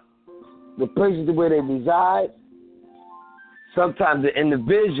 but the places where they reside, sometimes the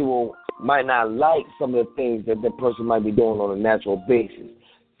individual might not like some of the things that that person might be doing on a natural basis,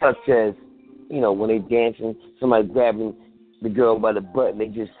 such as, you know, when they dancing, somebody grabbing the girl by the butt,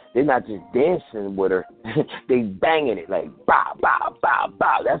 and they're not just dancing with her, they banging it like bow, bow, bow,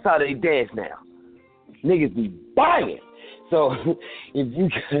 bow. That's how they dance now. Niggas be banging. So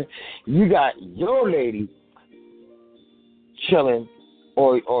if you got your lady chilling,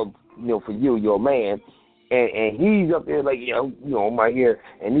 or you know, for you, your man, and he's up there like, you know, I'm right here,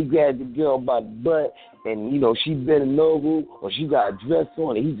 and he grabbed the girl by the butt, and, you know, she bending over, or she got a dress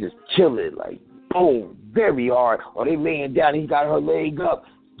on, and he's just chilling, like, boom, very hard, or they laying down, and he got her leg up,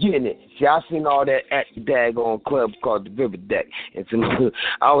 getting it. See, I seen all that at the daggone club called the River Deck, and so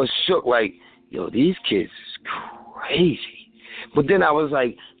I was shook, like, yo, these kids is crazy. But then I was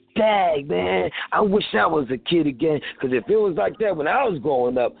like, dang, man, I wish I was a kid again, because if it was like that when I was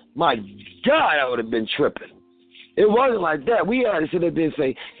growing up, my God, I would have been tripping. It wasn't like that. We had to sit up there and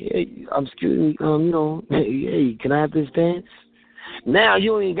say, hey, excuse me, you know, hey, can I have this dance? Now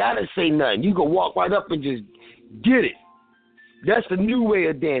you ain't got to say nothing. You can walk right up and just get it. That's the new way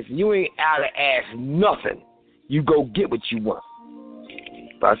of dancing. You ain't out to ask nothing. You go get what you want.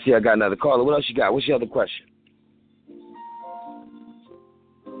 But I see I got another caller. What else you got? What's your other question?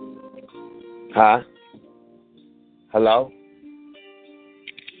 Huh? Hello?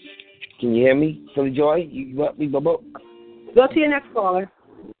 Can you hear me, Philly Joy? You want me, Bobo? Go to your next caller.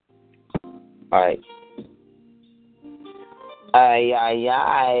 All right.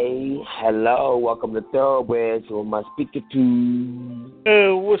 Aye. Hello, welcome to THoRoughBred. So am I speaking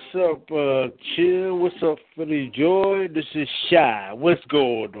to? What's up, CHiLL? What's up, Philly Joy? This is Shy. What's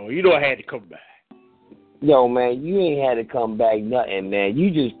going on? You know I had to come back. Yo, man, you ain't had to come back nothing, man.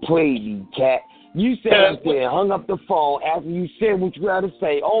 You just played, you cat. You sat up there and hung up the phone after you said what you had to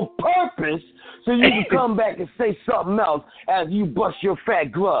say on purpose so you can come back and say something else after you bust your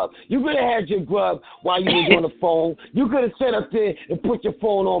fat glove. You could have had your glove while you was on the phone. You could have sat up there and put your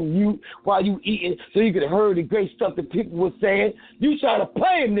phone on mute while you eating so you could have heard the great stuff that people were saying. You try to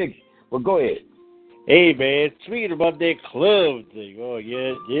play a nigga. Well, go ahead. Hey, man, speaking about that club thing. Oh,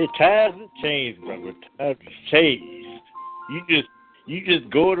 yeah, times have changed, brother. Times have changed. You just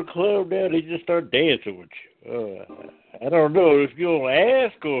go to the club now, they just start dancing with you. I don't know if you don't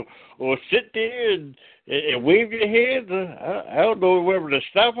ask or sit there and wave your hands. I don't know whether to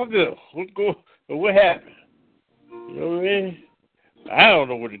stop or go. What happened? You know what I mean? I don't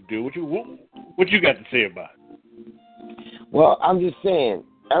know what to do. What you got to say about it? Well, I'm just saying,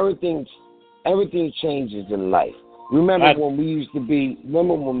 everything changes in life. Remember when we used to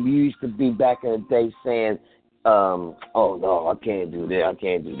be back in the day saying, oh no, I can't do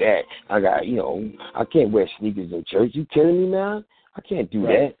that. I got, you know, I can't wear sneakers in church. You kidding me now? I can't do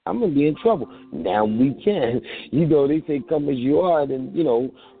that. I'm gonna be in trouble. Now we can. You know, they say come as you are, then, you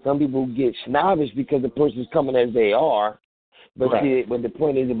know, some people get snobbish because the person's coming as they are. But see, when the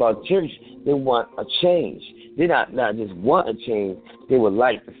point is about church, they want a change. They not just want a change, they would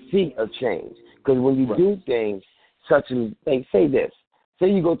like to see a change. Because when you do things such as, like, say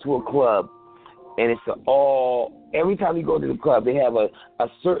you go to a club, and it's every time you go to the club, they have a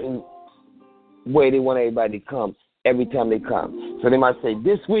certain way they want everybody to come every time they come. So they might say,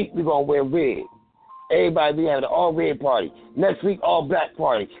 this week we're going to wear red. Everybody be having an all-red party. Next week, all-black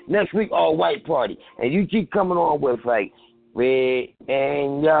party. Next week, all-white party. And you keep coming on with, like, red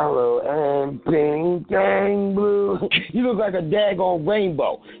and yellow and pink and blue. You look like a daggone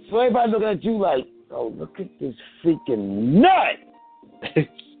rainbow. So everybody looking at you like, oh, look at this freaking nut.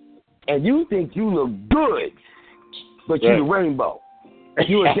 And you think you look good, but you're the rainbow.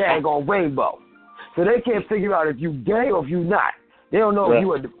 You a daggone rainbow. So they can't figure out if you gay or if you not. They don't know if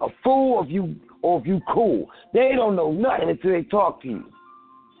you a fool or if you cool. They don't know nothing until they talk to you.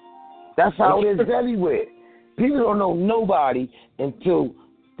 That's how it is everywhere. People don't know nobody until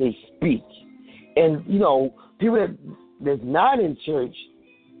they speak. And, you know, people that's not in church,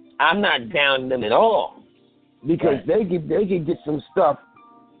 I'm not down them at all. Because they can get some stuff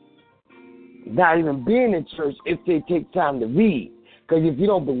not even being in church if they take time to read. Because if you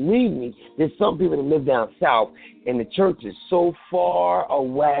don't believe me, there's some people that live down south and the church is so far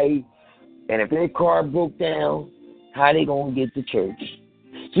away, and if their car broke down, how they going to get to church?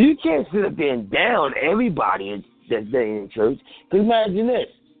 So you can't sit up there and down everybody that's in church. Because imagine this,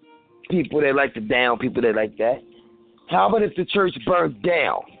 people that like to down people that like that. How about if the church burnt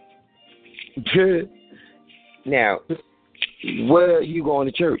down? Now, where are you going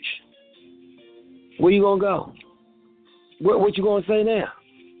to church? Where you going to go? What you going to say now?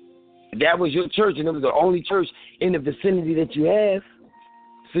 That was your church, and it was the only church in the vicinity that you have.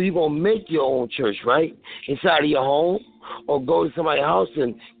 So you're going to make your own church, right? Inside of your home, or go to somebody's house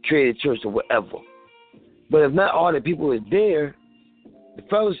and create a church or whatever. But if not all the people are there, the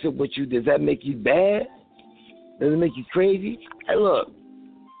fellowship with you, does that make you bad? Does it make you crazy? Hey, look,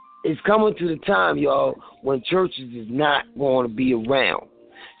 it's coming to the time, y'all, when churches is not going to be around.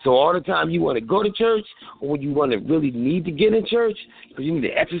 So all the time you want to go to church, or when you want to really need to get in church, because you need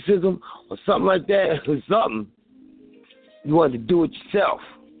an exorcism or something like that, or something, you want to do it yourself.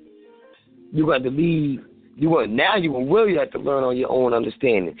 You got to leave. Now you will really have to learn on your own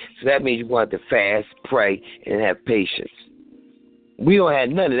understanding. So that means you want to fast, pray, and have patience. We don't have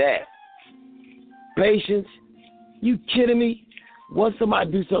none of that. Patience? You kidding me? Once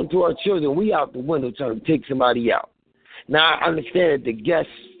somebody do something to our children, we out the window trying to take somebody out. Now I understand that the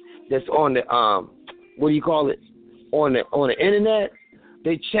guests that's on the on the internet,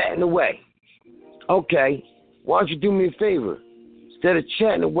 they chatting away. Okay, why don't you do me a favor? Instead of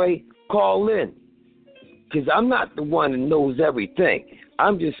chatting away, call in. Because I'm not the one that knows everything.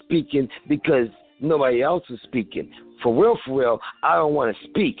 I'm just speaking because nobody else is speaking. For real, I don't want to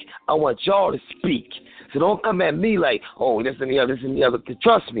speak. I want y'all to speak. So don't come at me like, oh, this and the other.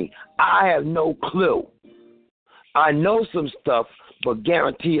 Trust me, I have no clue. I know some stuff, but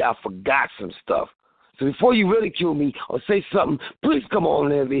guaranteed I forgot some stuff. So before you ridicule me or say something, please come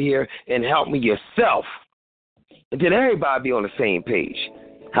on over here and help me yourself. And then everybody be on the same page.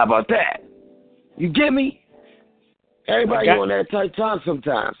 How about that? You get me? Everybody on that tight time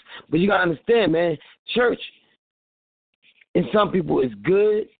sometimes. But you got to understand, man, church, in some people is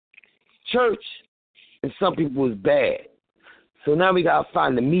good. Church, in some people is bad. So now we got to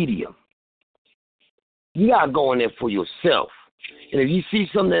find the medium. You got to go in there for yourself. And if you see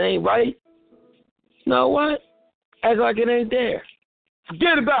something that ain't right, you know what? Act like it ain't there.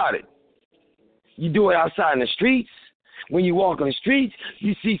 Forget about it. You do it outside in the streets. When you walk on the streets,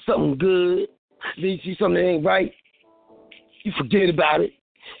 you see something good. Then you see something that ain't right. You forget about it.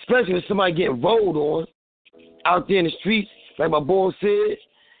 Especially if somebody getting rolled on out there in the streets, like my boy said.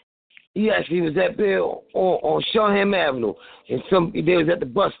 He actually was at there on Shawham Avenue. And they was at the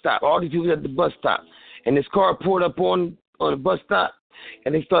bus stop. All these people was at the bus stop. And this car pulled up on the bus stop,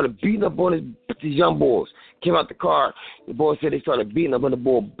 and they started beating up on these young boys. Came out the car. The boy said they started beating up on the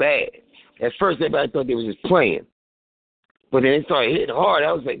boy bad. At first, everybody thought they was just playing. But then they started hitting hard.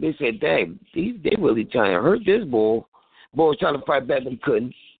 I was like, they said, dang, they really trying to hurt this boy. Boy was trying to fight back, but he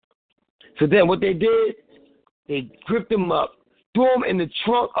couldn't. So then what they did, they gripped him up, threw him in the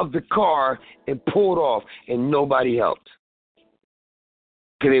trunk of the car, and pulled off, and nobody helped.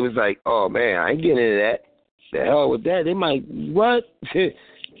 Because they was like, oh, man, I ain't getting into that. The hell with that. They might, what?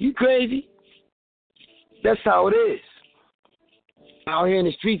 You crazy? That's how it is. Out here in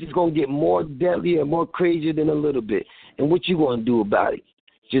the streets, it's going to get more deadly and more crazier than a little bit. And what you going to do about it?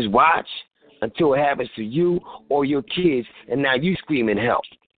 Just watch until it happens to you or your kids, and now you screaming help.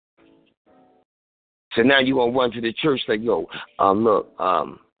 So now you're going to run to the church like, yo, look,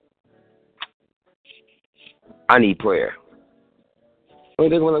 I need prayer. They're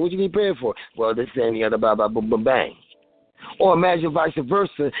going to be like, what you need prayer for? Well, this and the other, blah, blah, boom, boom, bang. Or imagine vice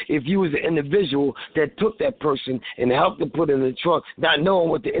versa, if you was an individual that took that person and helped them put it in the trunk, not knowing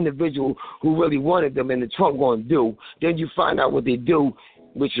what the individual who really wanted them in the trunk going to do, then you find out what they do,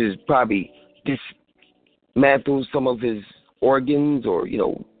 which is probably dismantle some of his organs or,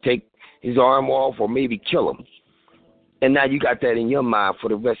 take his arm off or maybe kill him. And now you got that in your mind for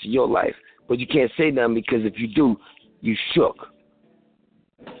the rest of your life. But you can't say nothing because if you do, you shook.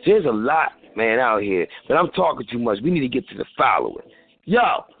 So there's a lot, man, out here. But I'm talking too much. We need to get to the following.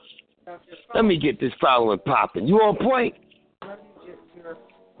 Yo, let me get this following popping. You on point?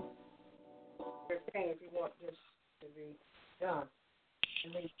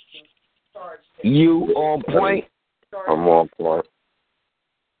 You on point? I'm on point.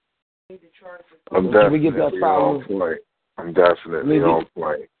 I'm definitely on point. I'm definitely on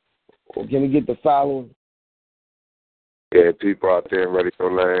point. Can we get the following? Yeah, people out there in Radio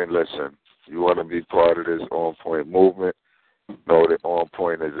Land, listen, you want to be part of this On Point movement, know that On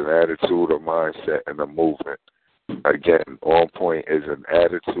Point is an attitude, a mindset, and a movement. Again, On Point is an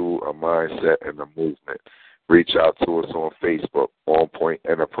attitude, a mindset, and a movement. Reach out to us on Facebook, On Point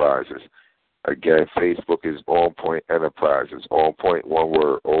Enterprises. Again, Facebook is On Point Enterprises. On Point, one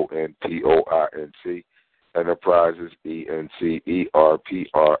word, ONPOINT. Enterprises,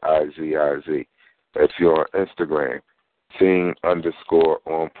 ENTERPRIZIZ. If you're on Instagram,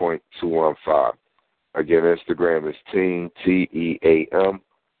 teen_on point 215. Again, Instagram is teen, TEAM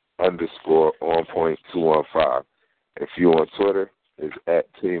 _on point 215. If you're on Twitter, it's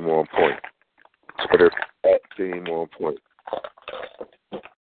at Team On Point. Twitter at Team On Point.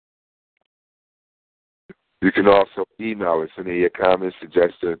 You can also email us any of your comments,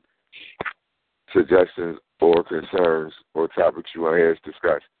 suggestions, or concerns, or topics you want to hear us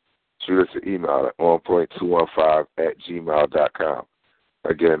discuss. Shoot us an email at onpoint215@gmail.com.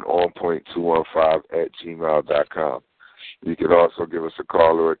 Again, onpoint215@gmail.com. You can also give us a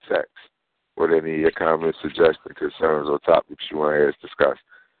call or a text with any of your comments, suggestions, concerns, or topics you want to hear us discuss.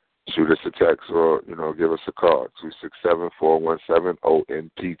 Shoot us a text or, give us a call,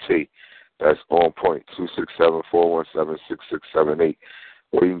 267-417-ONPT. That's On Point, 267-417-6678.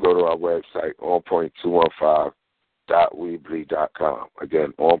 Or you can go to our website, onpoint215.weebly.com.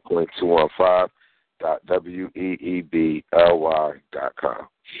 Again, onpoint215.weebly.com.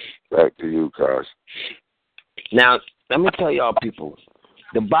 Back to you, Cuz. Now, let me tell y'all people,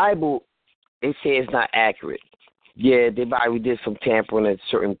 the Bible, they say it's not accurate. Yeah, the Bible did some tampering and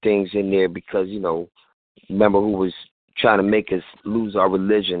certain things in there because, remember who was trying to make us lose our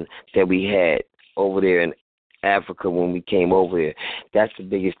religion that we had over there in Africa when we came over here. That's the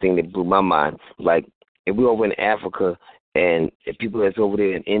biggest thing that blew my mind. Like, if we're over in Africa and if people that's over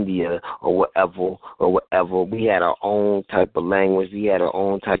there in India or whatever, we had our own type of language, we had our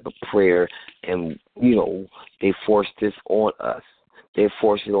own type of prayer, and, they forced this on us. They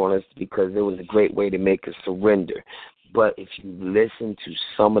forced it on us because it was a great way to make us surrender. But if you listen to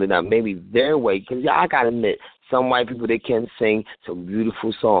some of now maybe their way, because I got to admit, some white people, they can sing some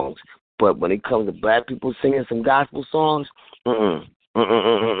beautiful songs. But when it comes to black people singing some gospel songs,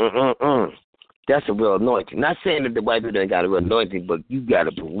 that's a real anointing. Not saying that the white people ain't got a real anointing, but you got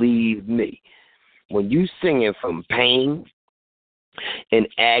to believe me. When you singing from pain and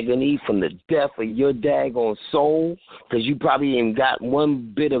agony, from the depth of your daggone soul, because you probably ain't got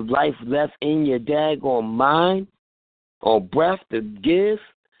one bit of life left in your daggone mind or breath to give,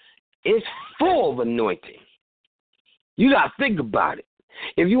 it's full of anointing. You got to think about it.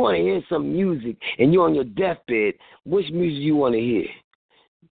 If you want to hear some music and you're on your deathbed, which music you want to hear?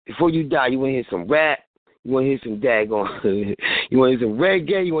 Before you die, you want to hear some rap? You want to hear some daggone, you want to hear some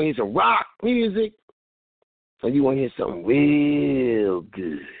reggae? You want to hear some rock music? Or you want to hear something real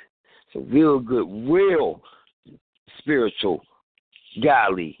good? Some real good, real spiritual,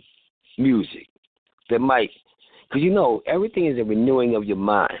 godly music that might, because everything is a renewing of your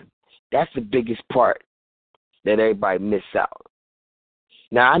mind. That's the biggest part that everybody miss out.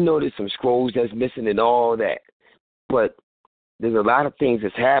 Now, I know there's some scrolls that's missing and all that, but there's a lot of things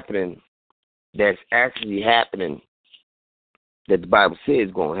that's happening that's actually happening that the Bible says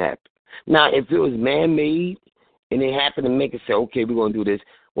is going to happen. Now, if it was man-made and they happened to make it say, okay, we're going to do this,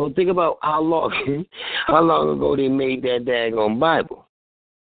 well, think about how long ago they made that daggone Bible.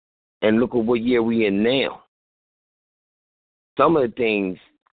 And look at what year we in now. Some of the things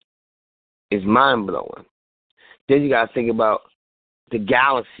is mind-blowing. Then you got to think about the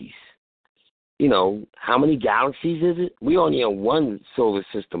galaxies. How many galaxies is it? We only have one solar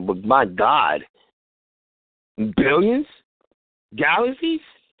system, but my God, billions galaxies?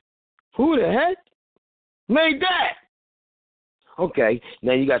 Who the heck made that? Okay,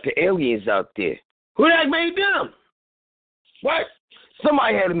 now you got the aliens out there. Who the heck made them? What?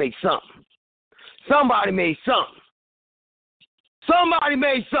 Somebody had to make something. Somebody made something. Somebody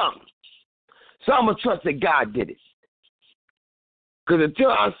made something. So I'm going to trust that God did it. Because until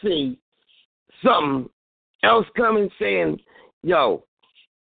I see something else coming saying, yo,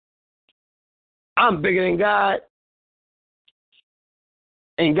 I'm bigger than God,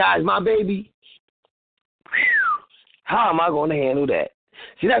 and God's my baby, how am I going to handle that?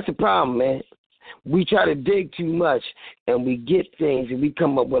 See, that's the problem, man. We try to dig too much, and we get things, and we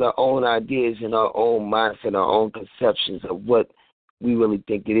come up with our own ideas and our own mindset, our own conceptions of what we really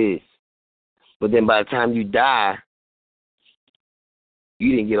think it is. But then by the time you die,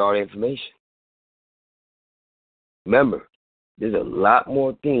 you didn't get all the information. Remember, there's a lot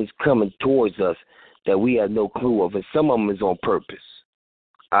more things coming towards us that we have no clue of, and some of them is on purpose.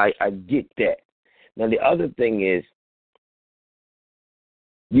 I get that. Now, the other thing is,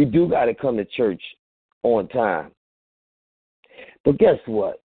 you do got to come to church on time. But guess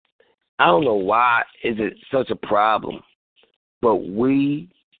what? I don't know why is it such a problem, but we,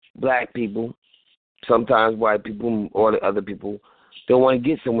 black people, sometimes white people or the other people, don't want to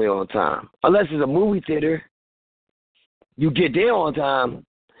get somewhere on time. Unless it's a movie theater, you get there on time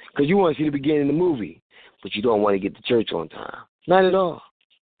because you want to see the beginning of the movie, but you don't want to get to church on time. Not at all.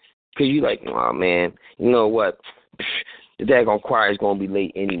 Because you're like, oh, man, you know what? The daggone choir is going to be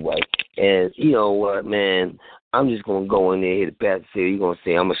late anyway. And you know what, man? I'm just going to go in there, hit the pastor, say, you're going to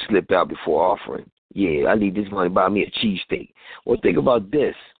say, I'm going to slip out before offering. Yeah, I need this money to buy me a cheesesteak. Well, think about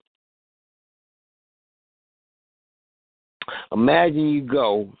this. Imagine you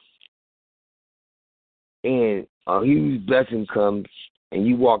go and a huge blessing comes and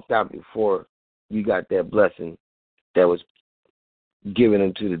you walked out before you got that blessing that was given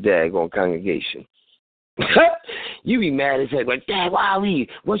unto the daggone congregation. You be mad as heck, like, Dad, why I leave?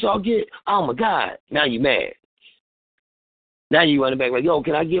 What y'all get? Oh, my God. Now you mad. Now you running back like, yo,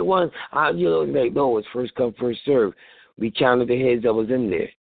 can I get one? Like, no, it's first come, first serve. We counted the heads that was in there.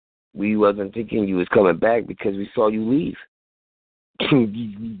 We wasn't thinking you was coming back because we saw you leave.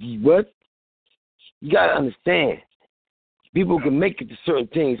 What? You got to understand. People can make it to certain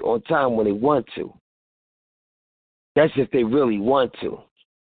things on time when they want to. That's if they really want to.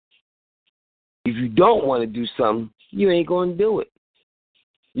 If you don't want to do something, you ain't going to do it.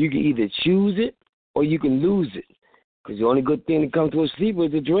 You can either choose it or you can lose it. Because the only good thing that comes to a sleeper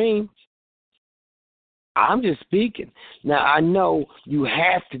is a dream. I'm just speaking. Now, I know you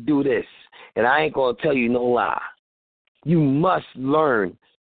have to do this, and I ain't going to tell you no lie. You must learn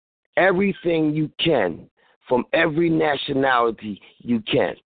everything you can from every nationality you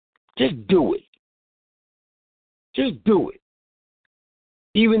can. Just do it. Just do it.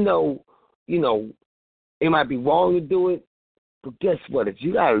 Even though, you know, it might be wrong to do it, but guess what? If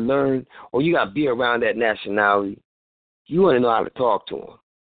you got to learn or you got to be around that nationality, you want to know how to talk to them.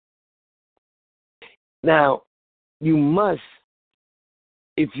 Now, you must,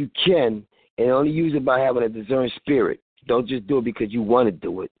 if you can, and only use it by having a discerning spirit. Don't just do it because you want to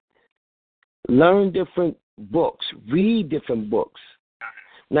do it. Learn different books. Read different books.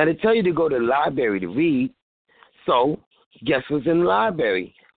 Now, they tell you to go to the library to read, so guess what's in the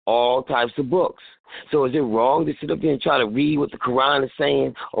library? All types of books. So is it wrong to sit up there and try to read what the Quran is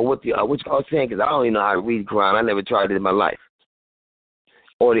saying or what the what's called saying? Because I don't even know how to read the Quran. I never tried it in my life.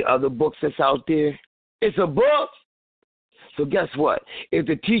 Or the other books that's out there. It's a book. So guess what? If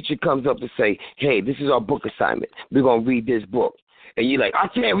the teacher comes up and say, hey, this is our book assignment. We're going to read this book. And you're like, I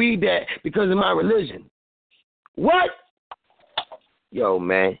can't read that because of my religion. What? Yo,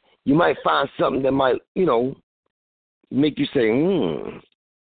 man, you might find something that might, you know, make you say,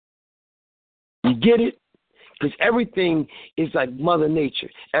 You get it? Because everything is like Mother Nature.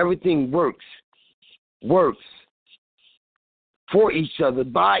 Everything works for each other,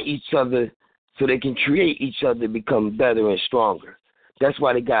 by each other, so they can create each other to become better and stronger. That's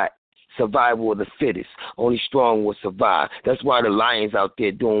why they got survival of the fittest. Only strong will survive. That's why the lions out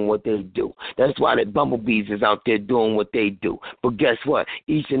there doing what they do. That's why the bumblebees is out there doing what they do. But guess what?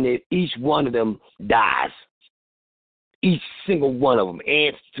 Each one of them dies. Each single one of them.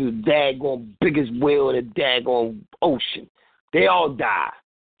 Ants to the daggone biggest whale in the daggone ocean. They all die.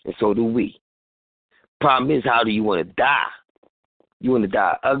 And so do we. Problem is, how do you want to die? You want to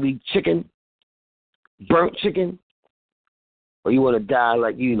die ugly chicken? Burnt chicken? Or you want to die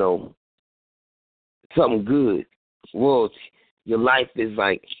like, you know, something good? Royalty. Your life is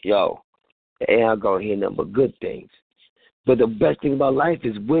like, yo, ain't I gonna hear nothing but good things. But the best thing about life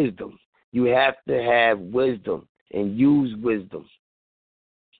is wisdom. You have to have wisdom and use wisdom.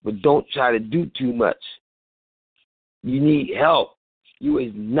 But don't try to do too much. You need help. You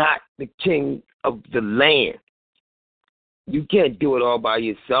is not the king of the land. You can't do it all by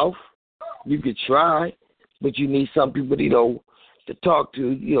yourself. You could try, but you need some people, you know, to talk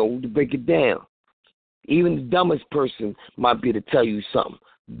to, you know, to break it down. Even the dumbest person might be able to tell you something.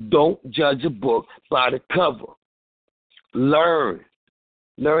 Don't judge a book by the cover. Learn.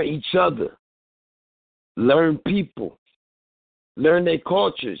 Learn each other. Learn people. learn their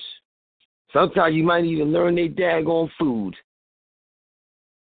cultures. Sometimes you might even learn their daggone food.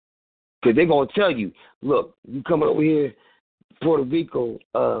 Because they're going to tell you, look, you coming over here, Puerto Rico,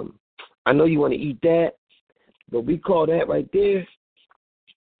 I know you want to eat that, but we call that right there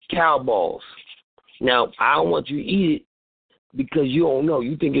cow balls. Now, I don't want you to eat it because you don't know.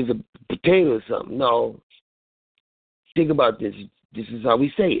 You think it's a potato or something. No. Think about this. This is how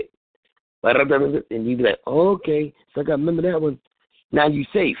we say it. And you be like, oh, okay, so I got to remember that one. Now you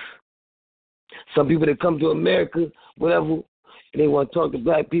safe. Some people that come to America, whatever, and they want to talk to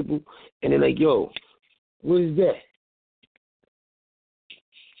black people, and they're like, yo, what is that?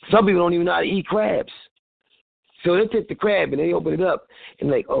 Some people don't even know how to eat crabs. So they take the crab and they open it up and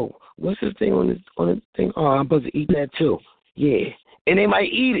like, oh, what's this thing on this thing? Oh, I'm supposed to eat that too. Yeah. And they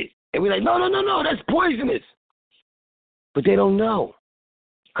might eat it. And we're like, no, that's poisonous. But they don't know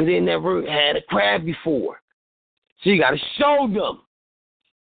because they never had a crab before. So you got to show them.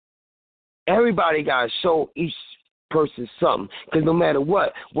 Everybody got to show each person something because no matter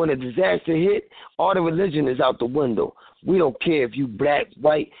what, when a disaster hit, all the religion is out the window. We don't care if you black,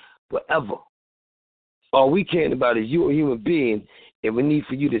 white, whatever. All we care about is you a human being and we need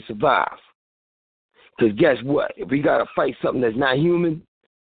for you to survive. Because guess what? If we got to fight something that's not human,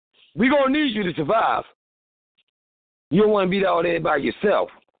 we going to need you to survive. You don't want to be out there by yourself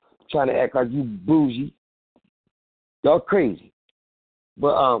trying to act like you bougie. Y'all crazy.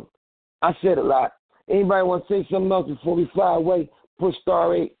 But I said a lot. Anybody want to say something else before we fly away? Push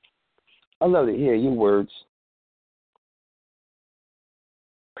star 8. I love to hear your words.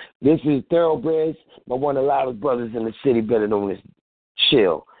 This is THoRoughBred, my one of the loudest brothers in the city, better known as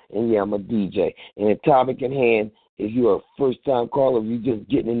CHiLL. And yeah, I'm a DJ. And the topic at hand, if you're a first-time caller, if you're just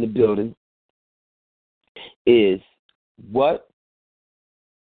getting in the building, is what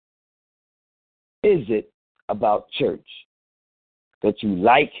is it about church that you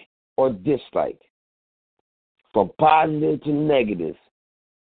like or dislike? From positive to negative,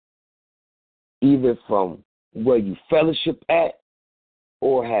 either from where you fellowship at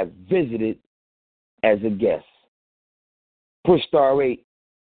or have visited as a guest. Push star 8.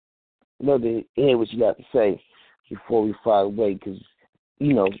 Love to hear what you got to say before we fly away because,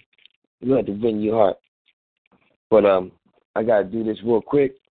 you know, you have to win your heart. But I got to do this real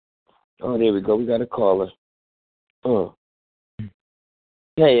quick. Oh, there we go. We got a caller. Hey,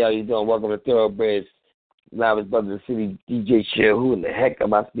 how you doing? Welcome to THoRoughBred's loudest brother in the city, DJ CHiLL. Who in the heck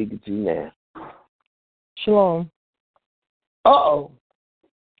am I speaking to now? Shalom. Uh-oh.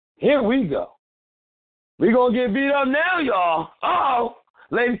 Here we go. We going to get beat up now, y'all. Uh-oh.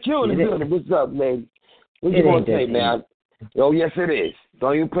 Lady Q in the building. What's up, lady? What you going to say, man? Oh, yes, it is.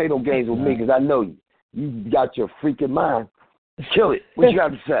 Don't even play no games with me because I know you. You got your freaking mind. Kill it. What you got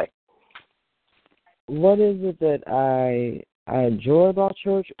to say? What is it that I enjoy about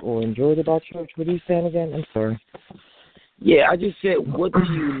church or enjoyed about church? What are you saying again? I'm sorry. Yeah, I just said, what do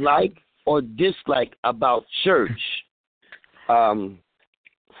you like or dislike about church? From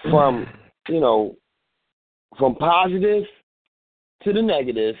positive to the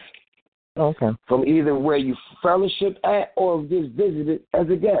negative. Okay. From either where you fellowship at or just visited as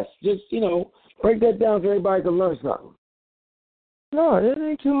a guest. Just, break that down so everybody can learn something. No, it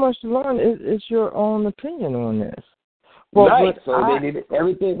ain't too much to learn. It's your own opinion on this. Well, right. So they did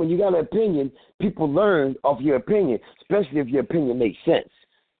everything. When you got an opinion, people learn off your opinion, especially if your opinion makes sense.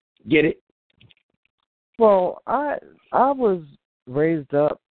 Get it? Well, I was raised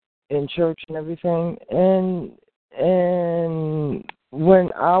up in church and everything, and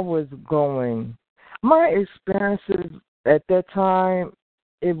when I was going, my experiences at that time,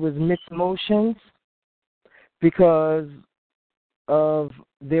 it was mixed emotions because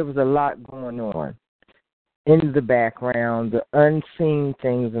there was a lot going on in the background, the unseen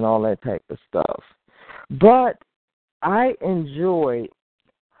things and all that type of stuff. But I enjoyed,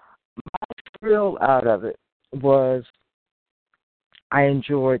 my thrill out of it was I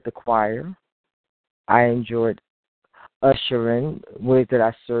enjoyed the choir. I enjoyed ushering, way that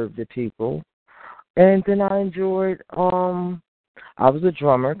I served the people. And then I enjoyed, I was a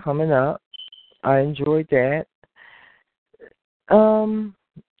drummer coming up. I enjoyed that.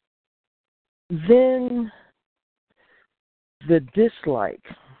 Then the dislike.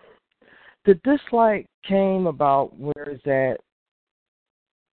 The dislike came about where is that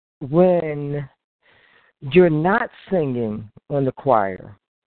when you're not singing on the choir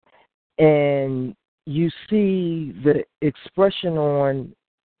and you see the expression on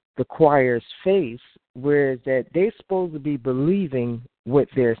the choir's face, whereas that they're supposed to be believing what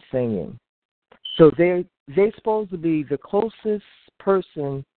they're singing. So they're supposed to be the closest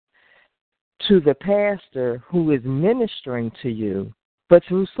person to the pastor who is ministering to you, but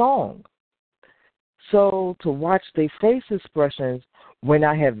through song. So to watch their face expressions when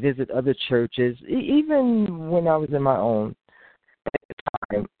I have visited other churches, even when I was in my own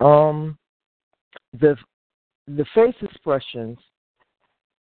time, the face expressions,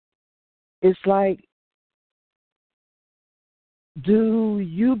 it's like, do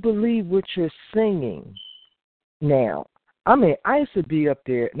you believe what you're singing now? I mean, I used to be up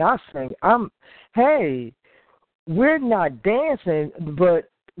there and I sing, hey, we're not dancing, but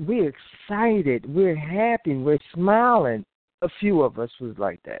we're excited, we're happy, we're smiling. A few of us was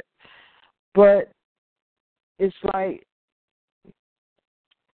like that. But it's like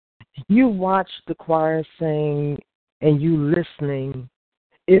you watch the choir sing and you listening.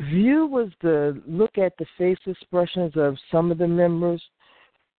 If you was to look at the face expressions of some of the members,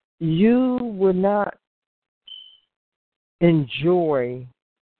 you would not enjoy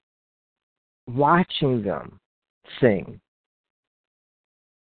watching them sing.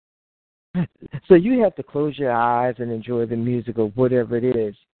 So you have to close your eyes and enjoy the music or whatever it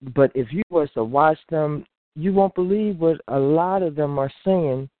is. But if you was to watch them, you won't believe what a lot of them are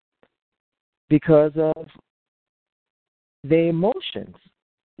singing because of their emotions,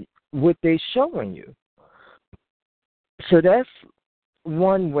 what they're showing you. So that's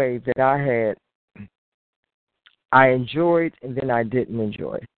one way that I enjoyed and then I didn't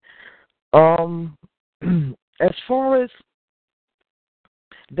enjoy. As far as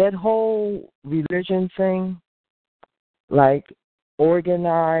that whole religion thing, like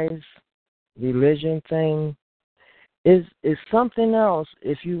organized religion thing, is something else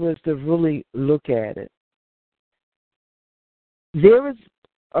if you was to really look at it. There is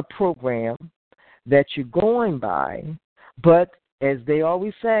a program that you're going by, but as they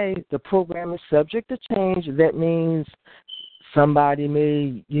always say, the program is subject to change. That means somebody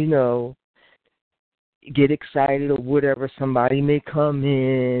may, get excited or whatever. Somebody may come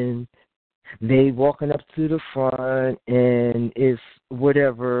in, they walking up to the front, and it's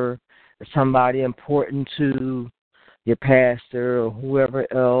whatever, somebody important to your pastor or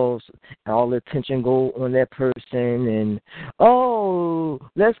whoever else, and all the attention go on that person, and, oh,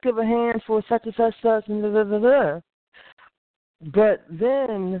 let's give a hand for such and such, such, and da-da-da-da. But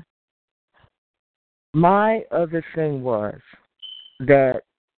then my other thing was that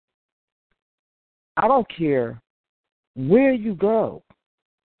I don't care where you go.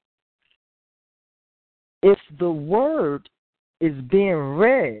 If the word is being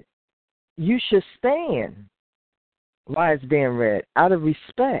read, you should stand while it's being read, out of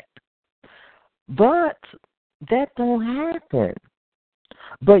respect. But that don't happen.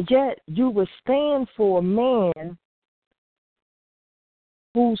 But yet you would stand for a man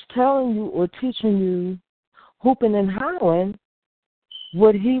who's telling you or teaching you, hooping and hollering,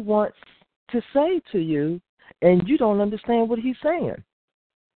 what he wants to say to you, and you don't understand what he's saying.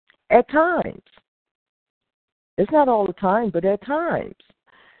 At times. It's not all the time, but at times.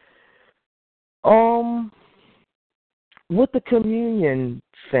 With the communion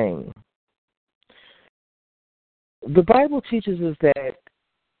thing, the Bible teaches us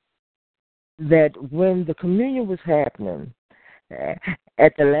that when the communion was happening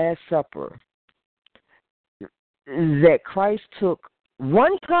at the Last Supper, that Christ took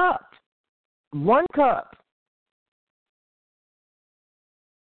one cup,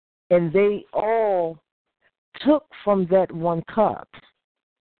 and they all took from that one cup.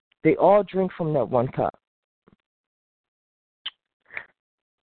 They all drink from that one cup.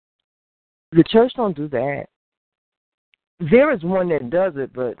 The church don't do that. There is one that does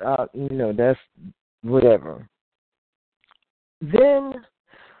it, but, that's whatever. Then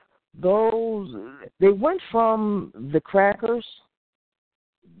they went from the crackers,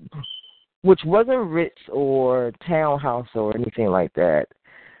 which wasn't Ritz or Townhouse or anything like that.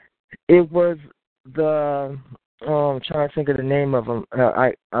 It was I'm trying to think of the name of them.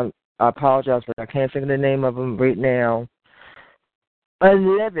 I apologize, but I can't think of the name of them right now.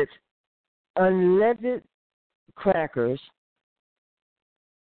 Unleavened crackers,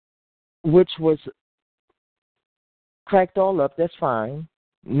 which was cracked all up. That's fine.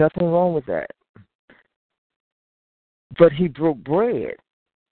 Nothing wrong with that. But he broke bread,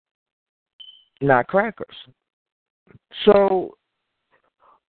 not crackers. So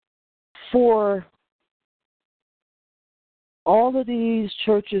for all of these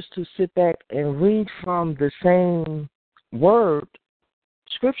churches to sit back and read from the same word,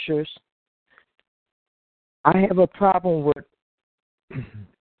 scriptures, I have a problem with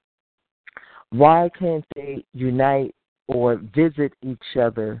why can't they unite or visit each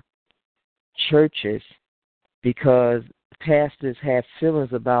other churches, because pastors have feelings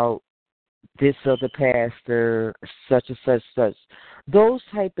about this other pastor, such and such, such. Those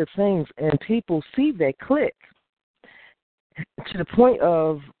type of things, and people see that click to the point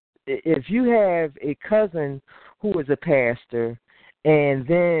of if you have a cousin who is a pastor, and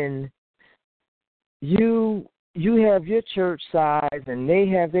then you have your church size, and they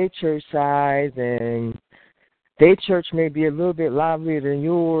have their church size, and their church may be a little bit livelier than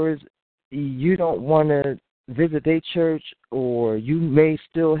yours. You don't want to visit their church, or you may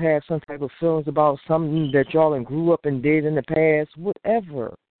still have some type of feelings about something that y'all grew up and did in the past,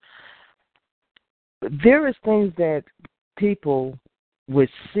 whatever. There is things that people would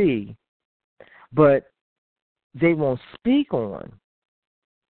see, but they won't speak on.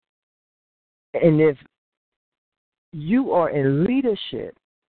 And if you are in leadership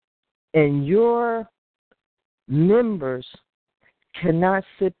and your members cannot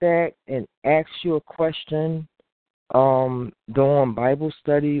sit back and ask you a question during Bible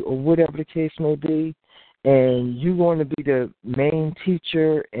study or whatever the case may be, and you're going to be the main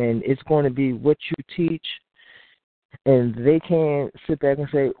teacher and it's going to be what you teach, and they can't sit back and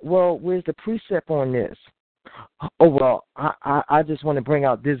say, well, where's the precept on this? Oh, well, I just want to bring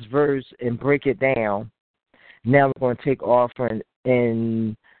out this verse and break it down. Now we're going to take offering,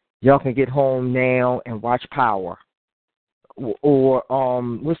 and y'all can get home now and watch Power. Or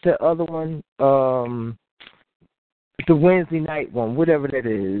what's that other one? The Wednesday night one, whatever that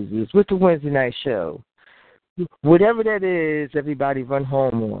is. It's with the Wednesday night show. Whatever that is, everybody run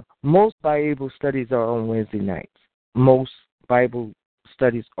home on. Most Bible studies are on Wednesday nights. Most Bible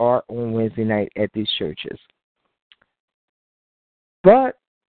studies are on Wednesday night at these churches. But,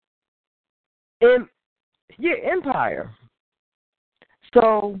 Empire.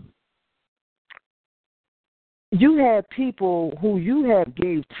 So, you have people who you have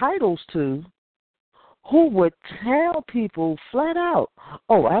gave titles to who would tell people flat out,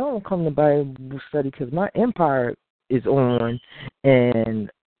 oh, I don't come to Bible study because my empire is on,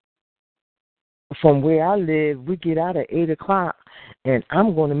 and from where I live, we get out at 8 o'clock, and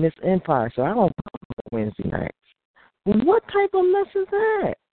I'm going to miss Empire, so I don't come on Wednesday nights. What type of mess is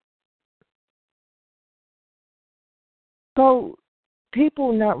that? So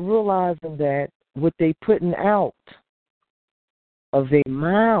people not realizing that what they putting out of their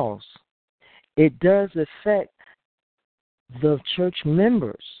mouths, it does affect the church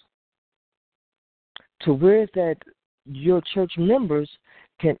members, to where that your church members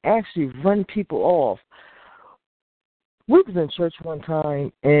can actually run people off. We was in church one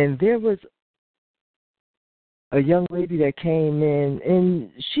time, and there was a young lady that came in, and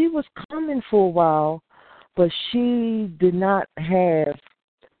she was coming for a while, but she did not have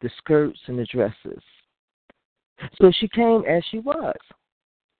the skirts and the dresses. So she came as she was.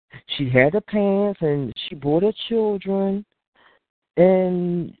 She had the pants, and she brought her children,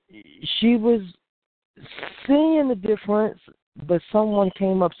 and she was seeing the difference, but someone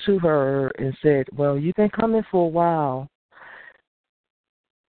came up to her and said, well, you've been coming for a while.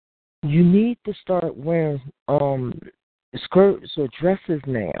 You need to start wearing skirts or dresses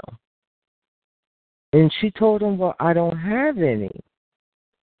now. And she told him, well, I don't have any.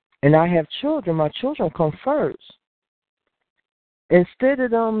 And I have children. My children come first. Instead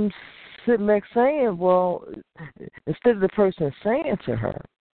of them sitting back saying, well, instead of the person saying to her,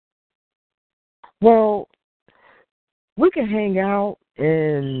 well, we can hang out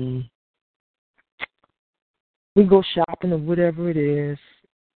and we go shopping or whatever it is.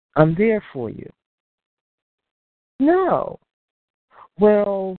 I'm there for you. No.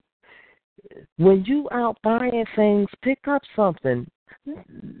 Well, when you out buying things, pick up something.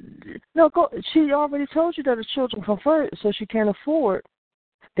 No, go. She already told you that the children come first, so she can't afford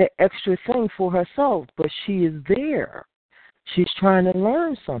that extra thing for herself. But she is there. She's trying to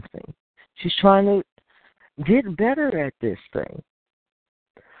learn something. She's trying to get better at this thing.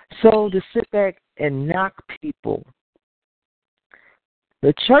 So to sit back and knock people,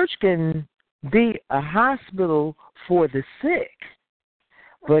 the church can be a hospital for the sick,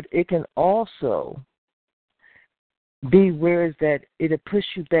 but it can also be where is that it'll push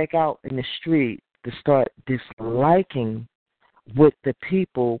you back out in the street to start disliking what the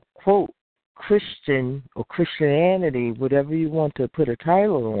people, quote, Christian or Christianity, whatever you want to put a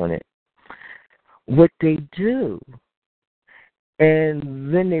title on it, what they do.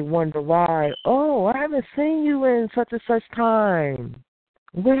 And then they wonder why, oh, I haven't seen you in such and such time.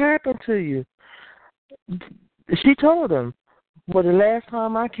 What happened to you? She told them, well, the last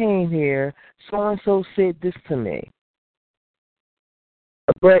time I came here, so-and-so said this to me.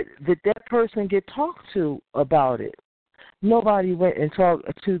 But did that person get talked to about it? Nobody went and talked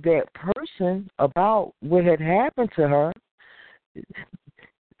to that person about what had happened to her.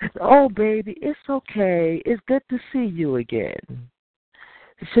 Oh, baby, it's okay. It's good to see you again.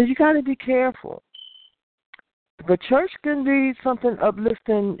 So you got to be careful. But church can be something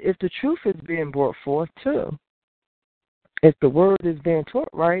uplifting if the truth is being brought forth, too. If the word is being taught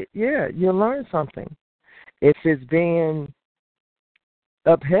right, yeah, you'll learn something. If it's being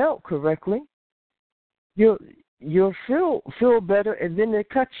upheld correctly, you'll feel better, and then they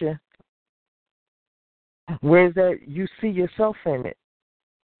cut you. Whereas that you see yourself in it.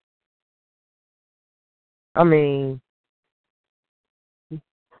 I mean,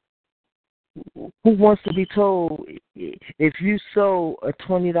 who wants to be told if you sow a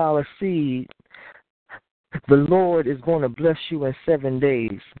 $20 seed, the Lord is going to bless you in 7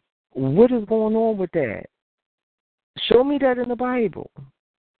 days? What is going on with that? Show me that in the Bible.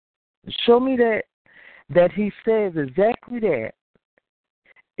 Show me that He says exactly that.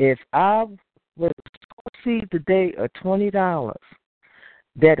 If I was to seed today of $20,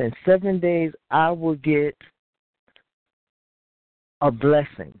 that in 7 days I will get a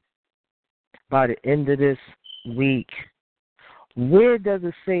blessing by the end of this week. Where does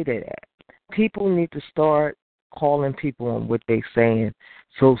it say that at? People need to start calling people on what they're saying.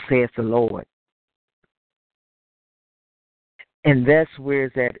 So saith the Lord. And that's where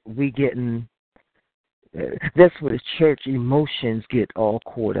that we getting. That's where the church emotions get all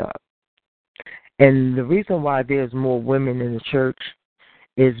caught up. And the reason why there's more women in the church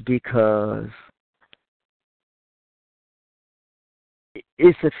is because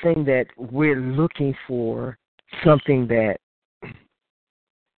it's a thing that we're looking for, something that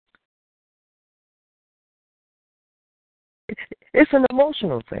it's an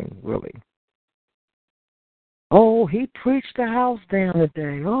emotional thing, really. Oh, he preached the house down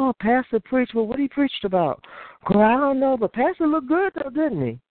today. Oh, Pastor preached. Well, what he preached about? Girl, I don't know, but Pastor looked good, though, didn't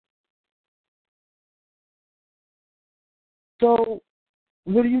he? So,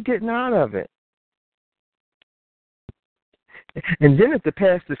 what are you getting out of it? And then if the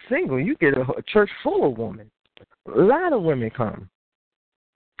pastor's single, you get a church full of women. A lot of women come.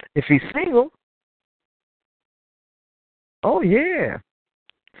 If he's single, oh, yeah.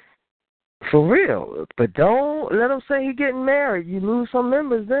 For real. But don't let him say he's getting married. You lose some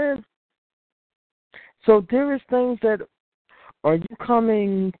members then. So there is things that, are you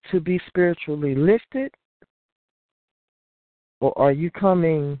coming to be spiritually lifted? Or are you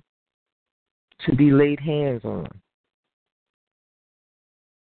coming to be laid hands on?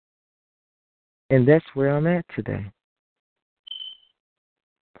 And that's where I'm at today.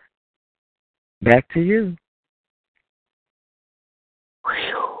 Back to you.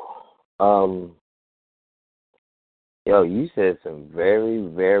 You said some very,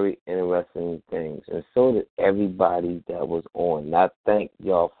 very interesting things, and so did everybody that was on. And I thank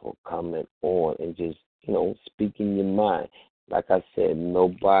y'all for coming on and just, speaking your mind. Like I said,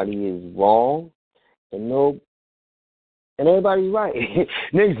 nobody is wrong, and everybody's right. You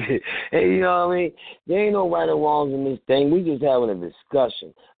know what I mean? There ain't no right or wrongs in this thing. We just having a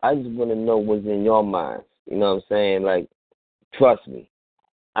discussion. I just want to know what's in your minds. You know what I'm saying? Like, trust me,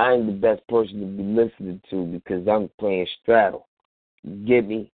 I ain't the best person to be listening to because I'm playing straddle. You get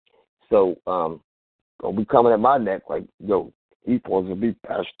me? So, don't be coming at my neck like, yo, he's supposed to be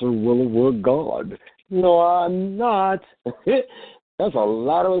Pastor Willowwood God. No, I'm not. That's a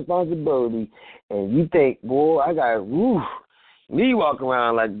lot of responsibility. And you think, boy, I got, me walking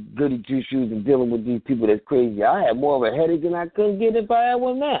around like goody two shoes and dealing with these people that's crazy. I had more of a headache than I could get if I had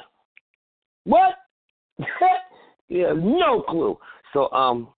one now. What? Yeah, no clue. So,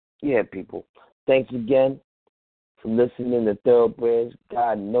 people, thanks again for listening to Thoroughbreds.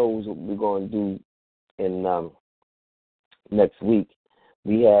 God knows what we're going to do in next week.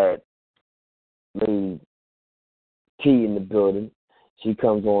 We had Lady T in the building. She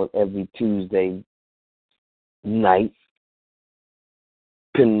comes on every Tuesday night.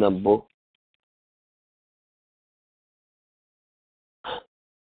 Pin number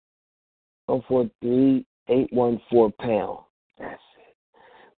 143-814 £. That's it.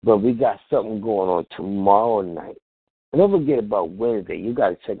 But we got something going on tomorrow night. And don't forget about Wednesday. You got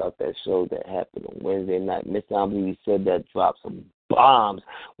to check out that show that happened on Wednesday night. Mr. Ambly said that dropped some bombs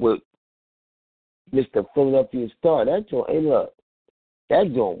with Mr. Philadelphia Star. That joint, hey, look,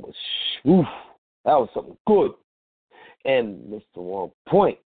 that joint was, oof, that was something good. And Mr. One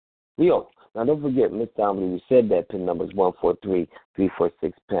Point, now don't forget, Mr. Ambly, we said that pin number is 143-346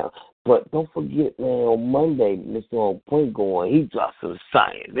 £. But don't forget, man, on Monday, Mr. On Point go on, he dropped some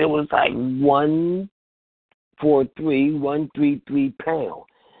science. It was like 143-133 £.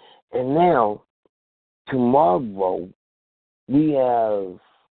 And now, tomorrow, we have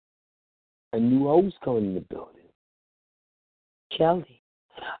a new host coming in the building. Kelly.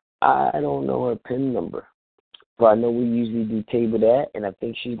 I don't know her PIN number, but I know we usually do Table That, and I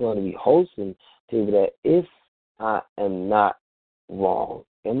think she's going to be hosting Table That if I am not wrong.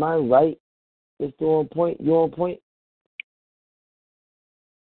 Am I right, Mr. On Point? You on point?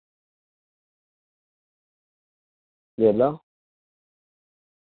 Hello?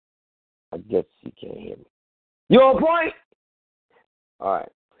 I guess you can't hear me. You on point? All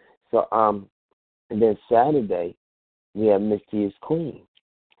right. So, and then Saturday, we have Miss Tia's Queen,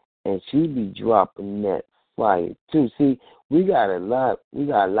 and she be dropping that fire too. See, we got a lot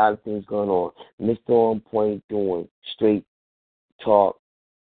of things going on. Mr. On Point doing straight talk.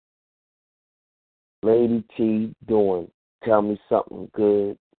 Lady T doing Tell Me Something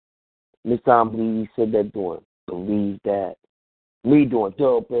Good. Miss Tom Believe said that doing Believe That. Me doing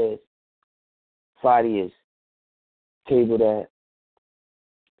THoRoughBred. Friday is Table That.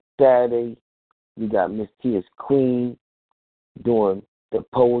 Saturday, we got Miss Tia's Queen doing the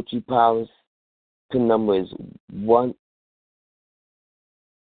Poetry Palace. The number is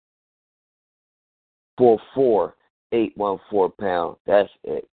 144-814 #. That's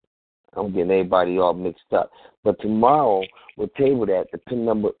it. I'm getting everybody all mixed up. But tomorrow, we'll table that. The PIN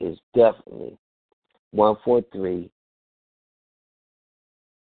number is definitely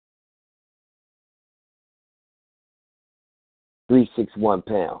 143-361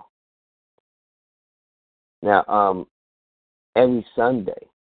 #. Now, every Sunday,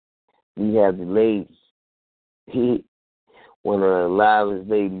 we have the ladies. One of the loudest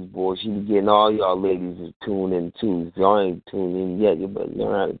ladies, boy, she be getting all y'all ladies to tune in too. If y'all ain't tuned in yet, you better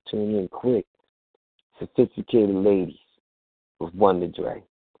learn how to tune in quick. Sophisticated ladies with Wonder Dre.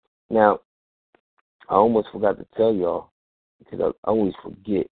 Now, I almost forgot to tell y'all, because I always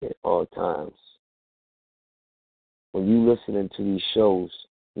forget at all times. When you listening to these shows,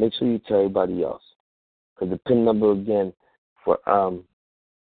 make sure you tell everybody else. Because the PIN number again for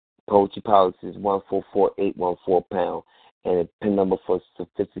Poetry Palace is 144-814 #. And the PIN number for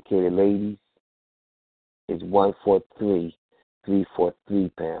Sophisticated Ladies is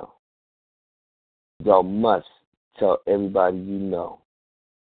 143-343 #. Y'all must tell everybody you know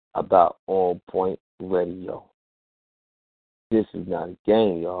about On Point Radio. This is not a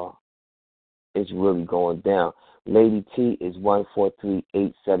game, y'all. It's really going down. Lady T is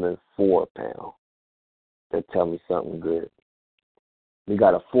 143-874 #. That tell me something good. We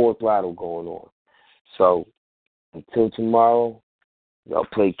got a full throttle going on. So until tomorrow, y'all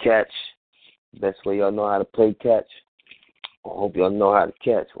play catch. Best way y'all know how to play catch. I hope y'all know how to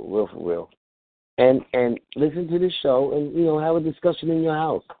catch, for real, for real. And listen to the show and, have a discussion in your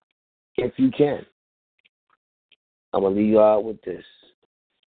house, if you can. I'm going to leave you out with this.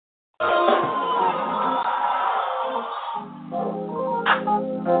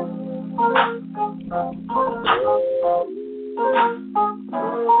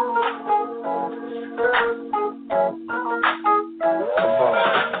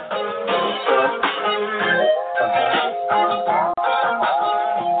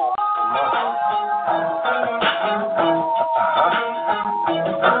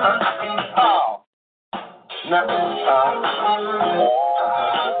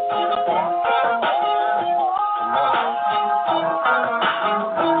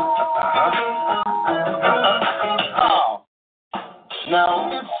 Now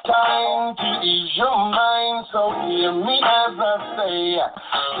it's time to ease your mind, so hear me as I say,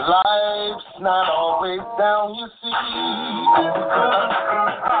 life's not always down, you see.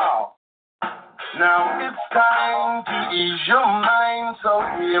 Now it's time to ease your mind, so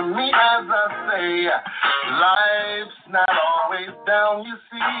hear me as I say, life's not always down, you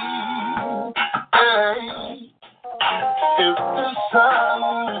see. Hey. If the sun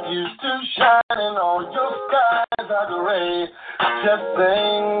used to shine and all your skies are gray, just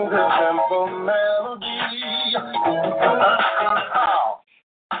sing the simple melody.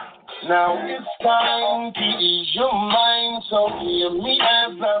 Now it's time to ease your mind, so hear me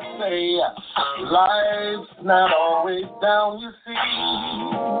as I say, life's not always down, you see.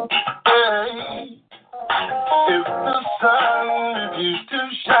 Hey. If the sun used to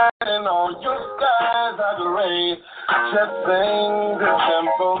shine and all your skies are gray, just sing the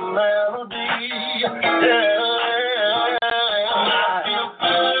simple melody. Yeah.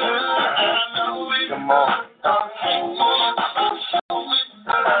 Come on.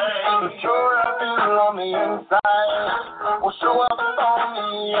 The joy I feel on the inside will show up on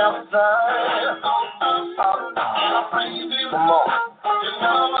the outside. Come on.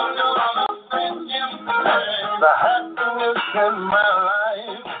 The happiness in my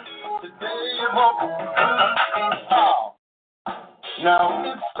life today won't. Now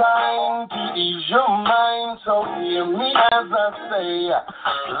it's it's time to ease your mind, so hear me as I say,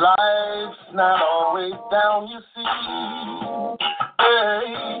 life's not always down, you see.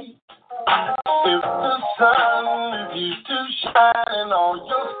 Hey, if the sun refused to shine and all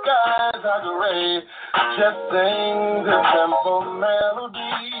your skies are gray, just sing the simple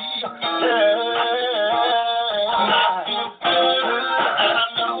melody. Yeah.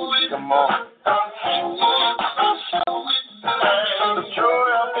 Come on. The joy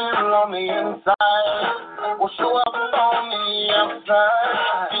I feel on the inside will show up on the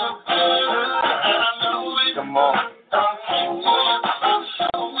outside. Come on.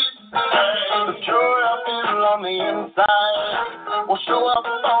 The joy I feel on the inside will show up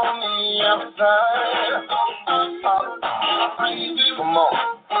on the outside. Come on.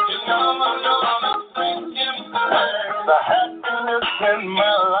 The happiness in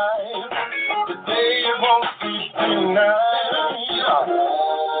my life today won't be denied.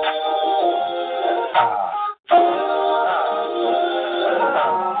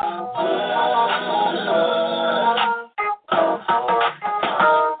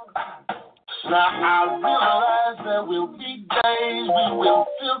 Now I realize there will be days we will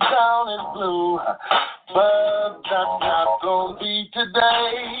feel down and blue, but that's not gonna be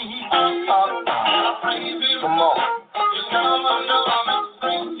today. Come on.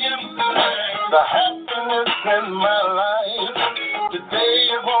 The happiness in my life today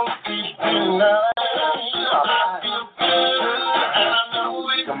won't be denied.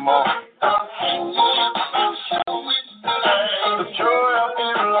 Come on. The joy I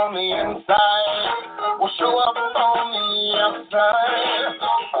feel on the inside will show up on the outside.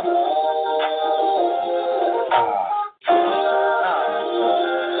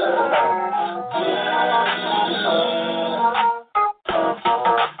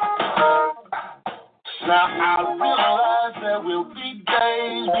 Now I realize there will be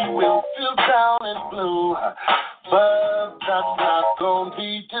days we will feel down and blue, but that's not gonna be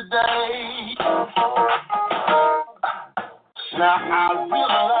today. Now I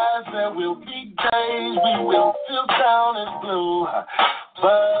realize there will be days we will feel down and blue,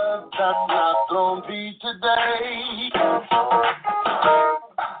 but that's not gonna be today.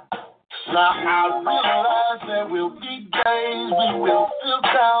 Now I realize there will be days we will feel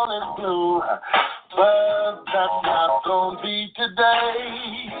down and blue, but that's not gonna be today.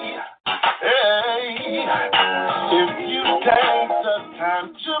 Hey, if you take the time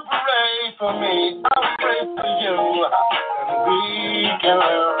to pray for me, I'll pray for you, and we can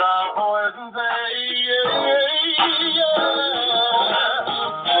lift our voice and say,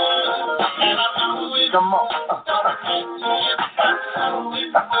 come on.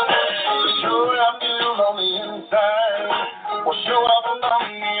 The joy I feel on the inside will show up on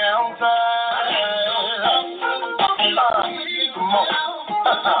the outside. Come on.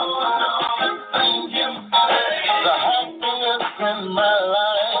 The happiness in my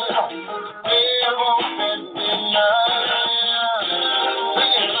life, it won't be denied.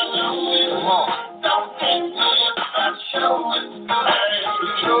 Come on. The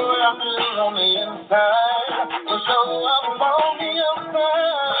joy I feel on the inside will show up on the outside.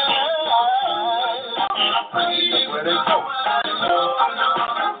 Where they go?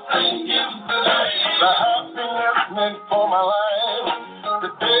 The happiness meant for my life, the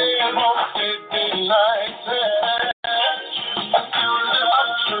day won't be denied. I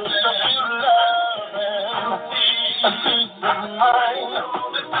feel love and a peace of mind.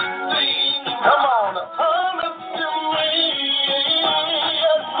 Come on, promise to me.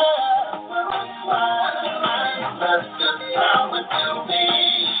 That's just how it will be.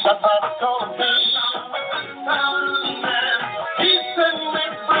 That's how it's gonna be. He set me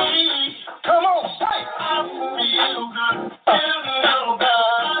free. Come on, say, I feel good. Feel good.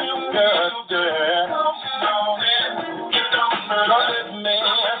 Yeah. Don't let me.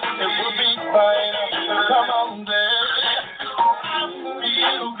 It will be fine. Come on, there. I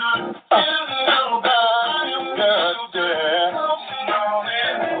feel good. Feel good. Yeah.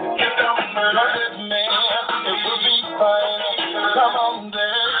 Don't let me. It will be fine. Come on,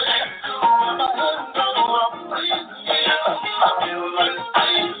 there.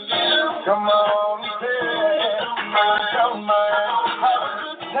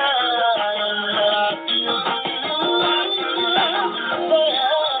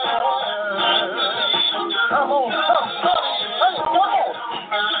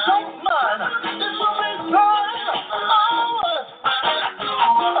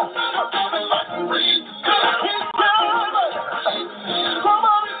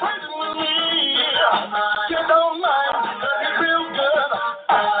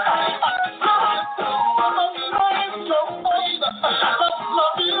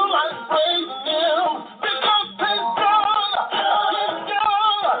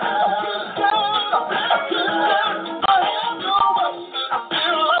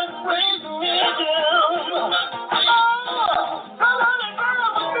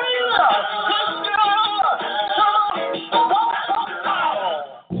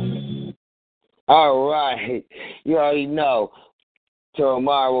 All right. You already know.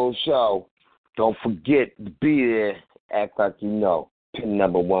 Tomorrow's show. Don't forget to be there. Act like you know. Pin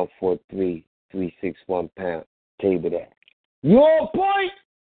number 143361 pound. Tell you that. You on point?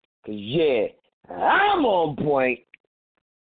 'Cause yeah, I'm on point.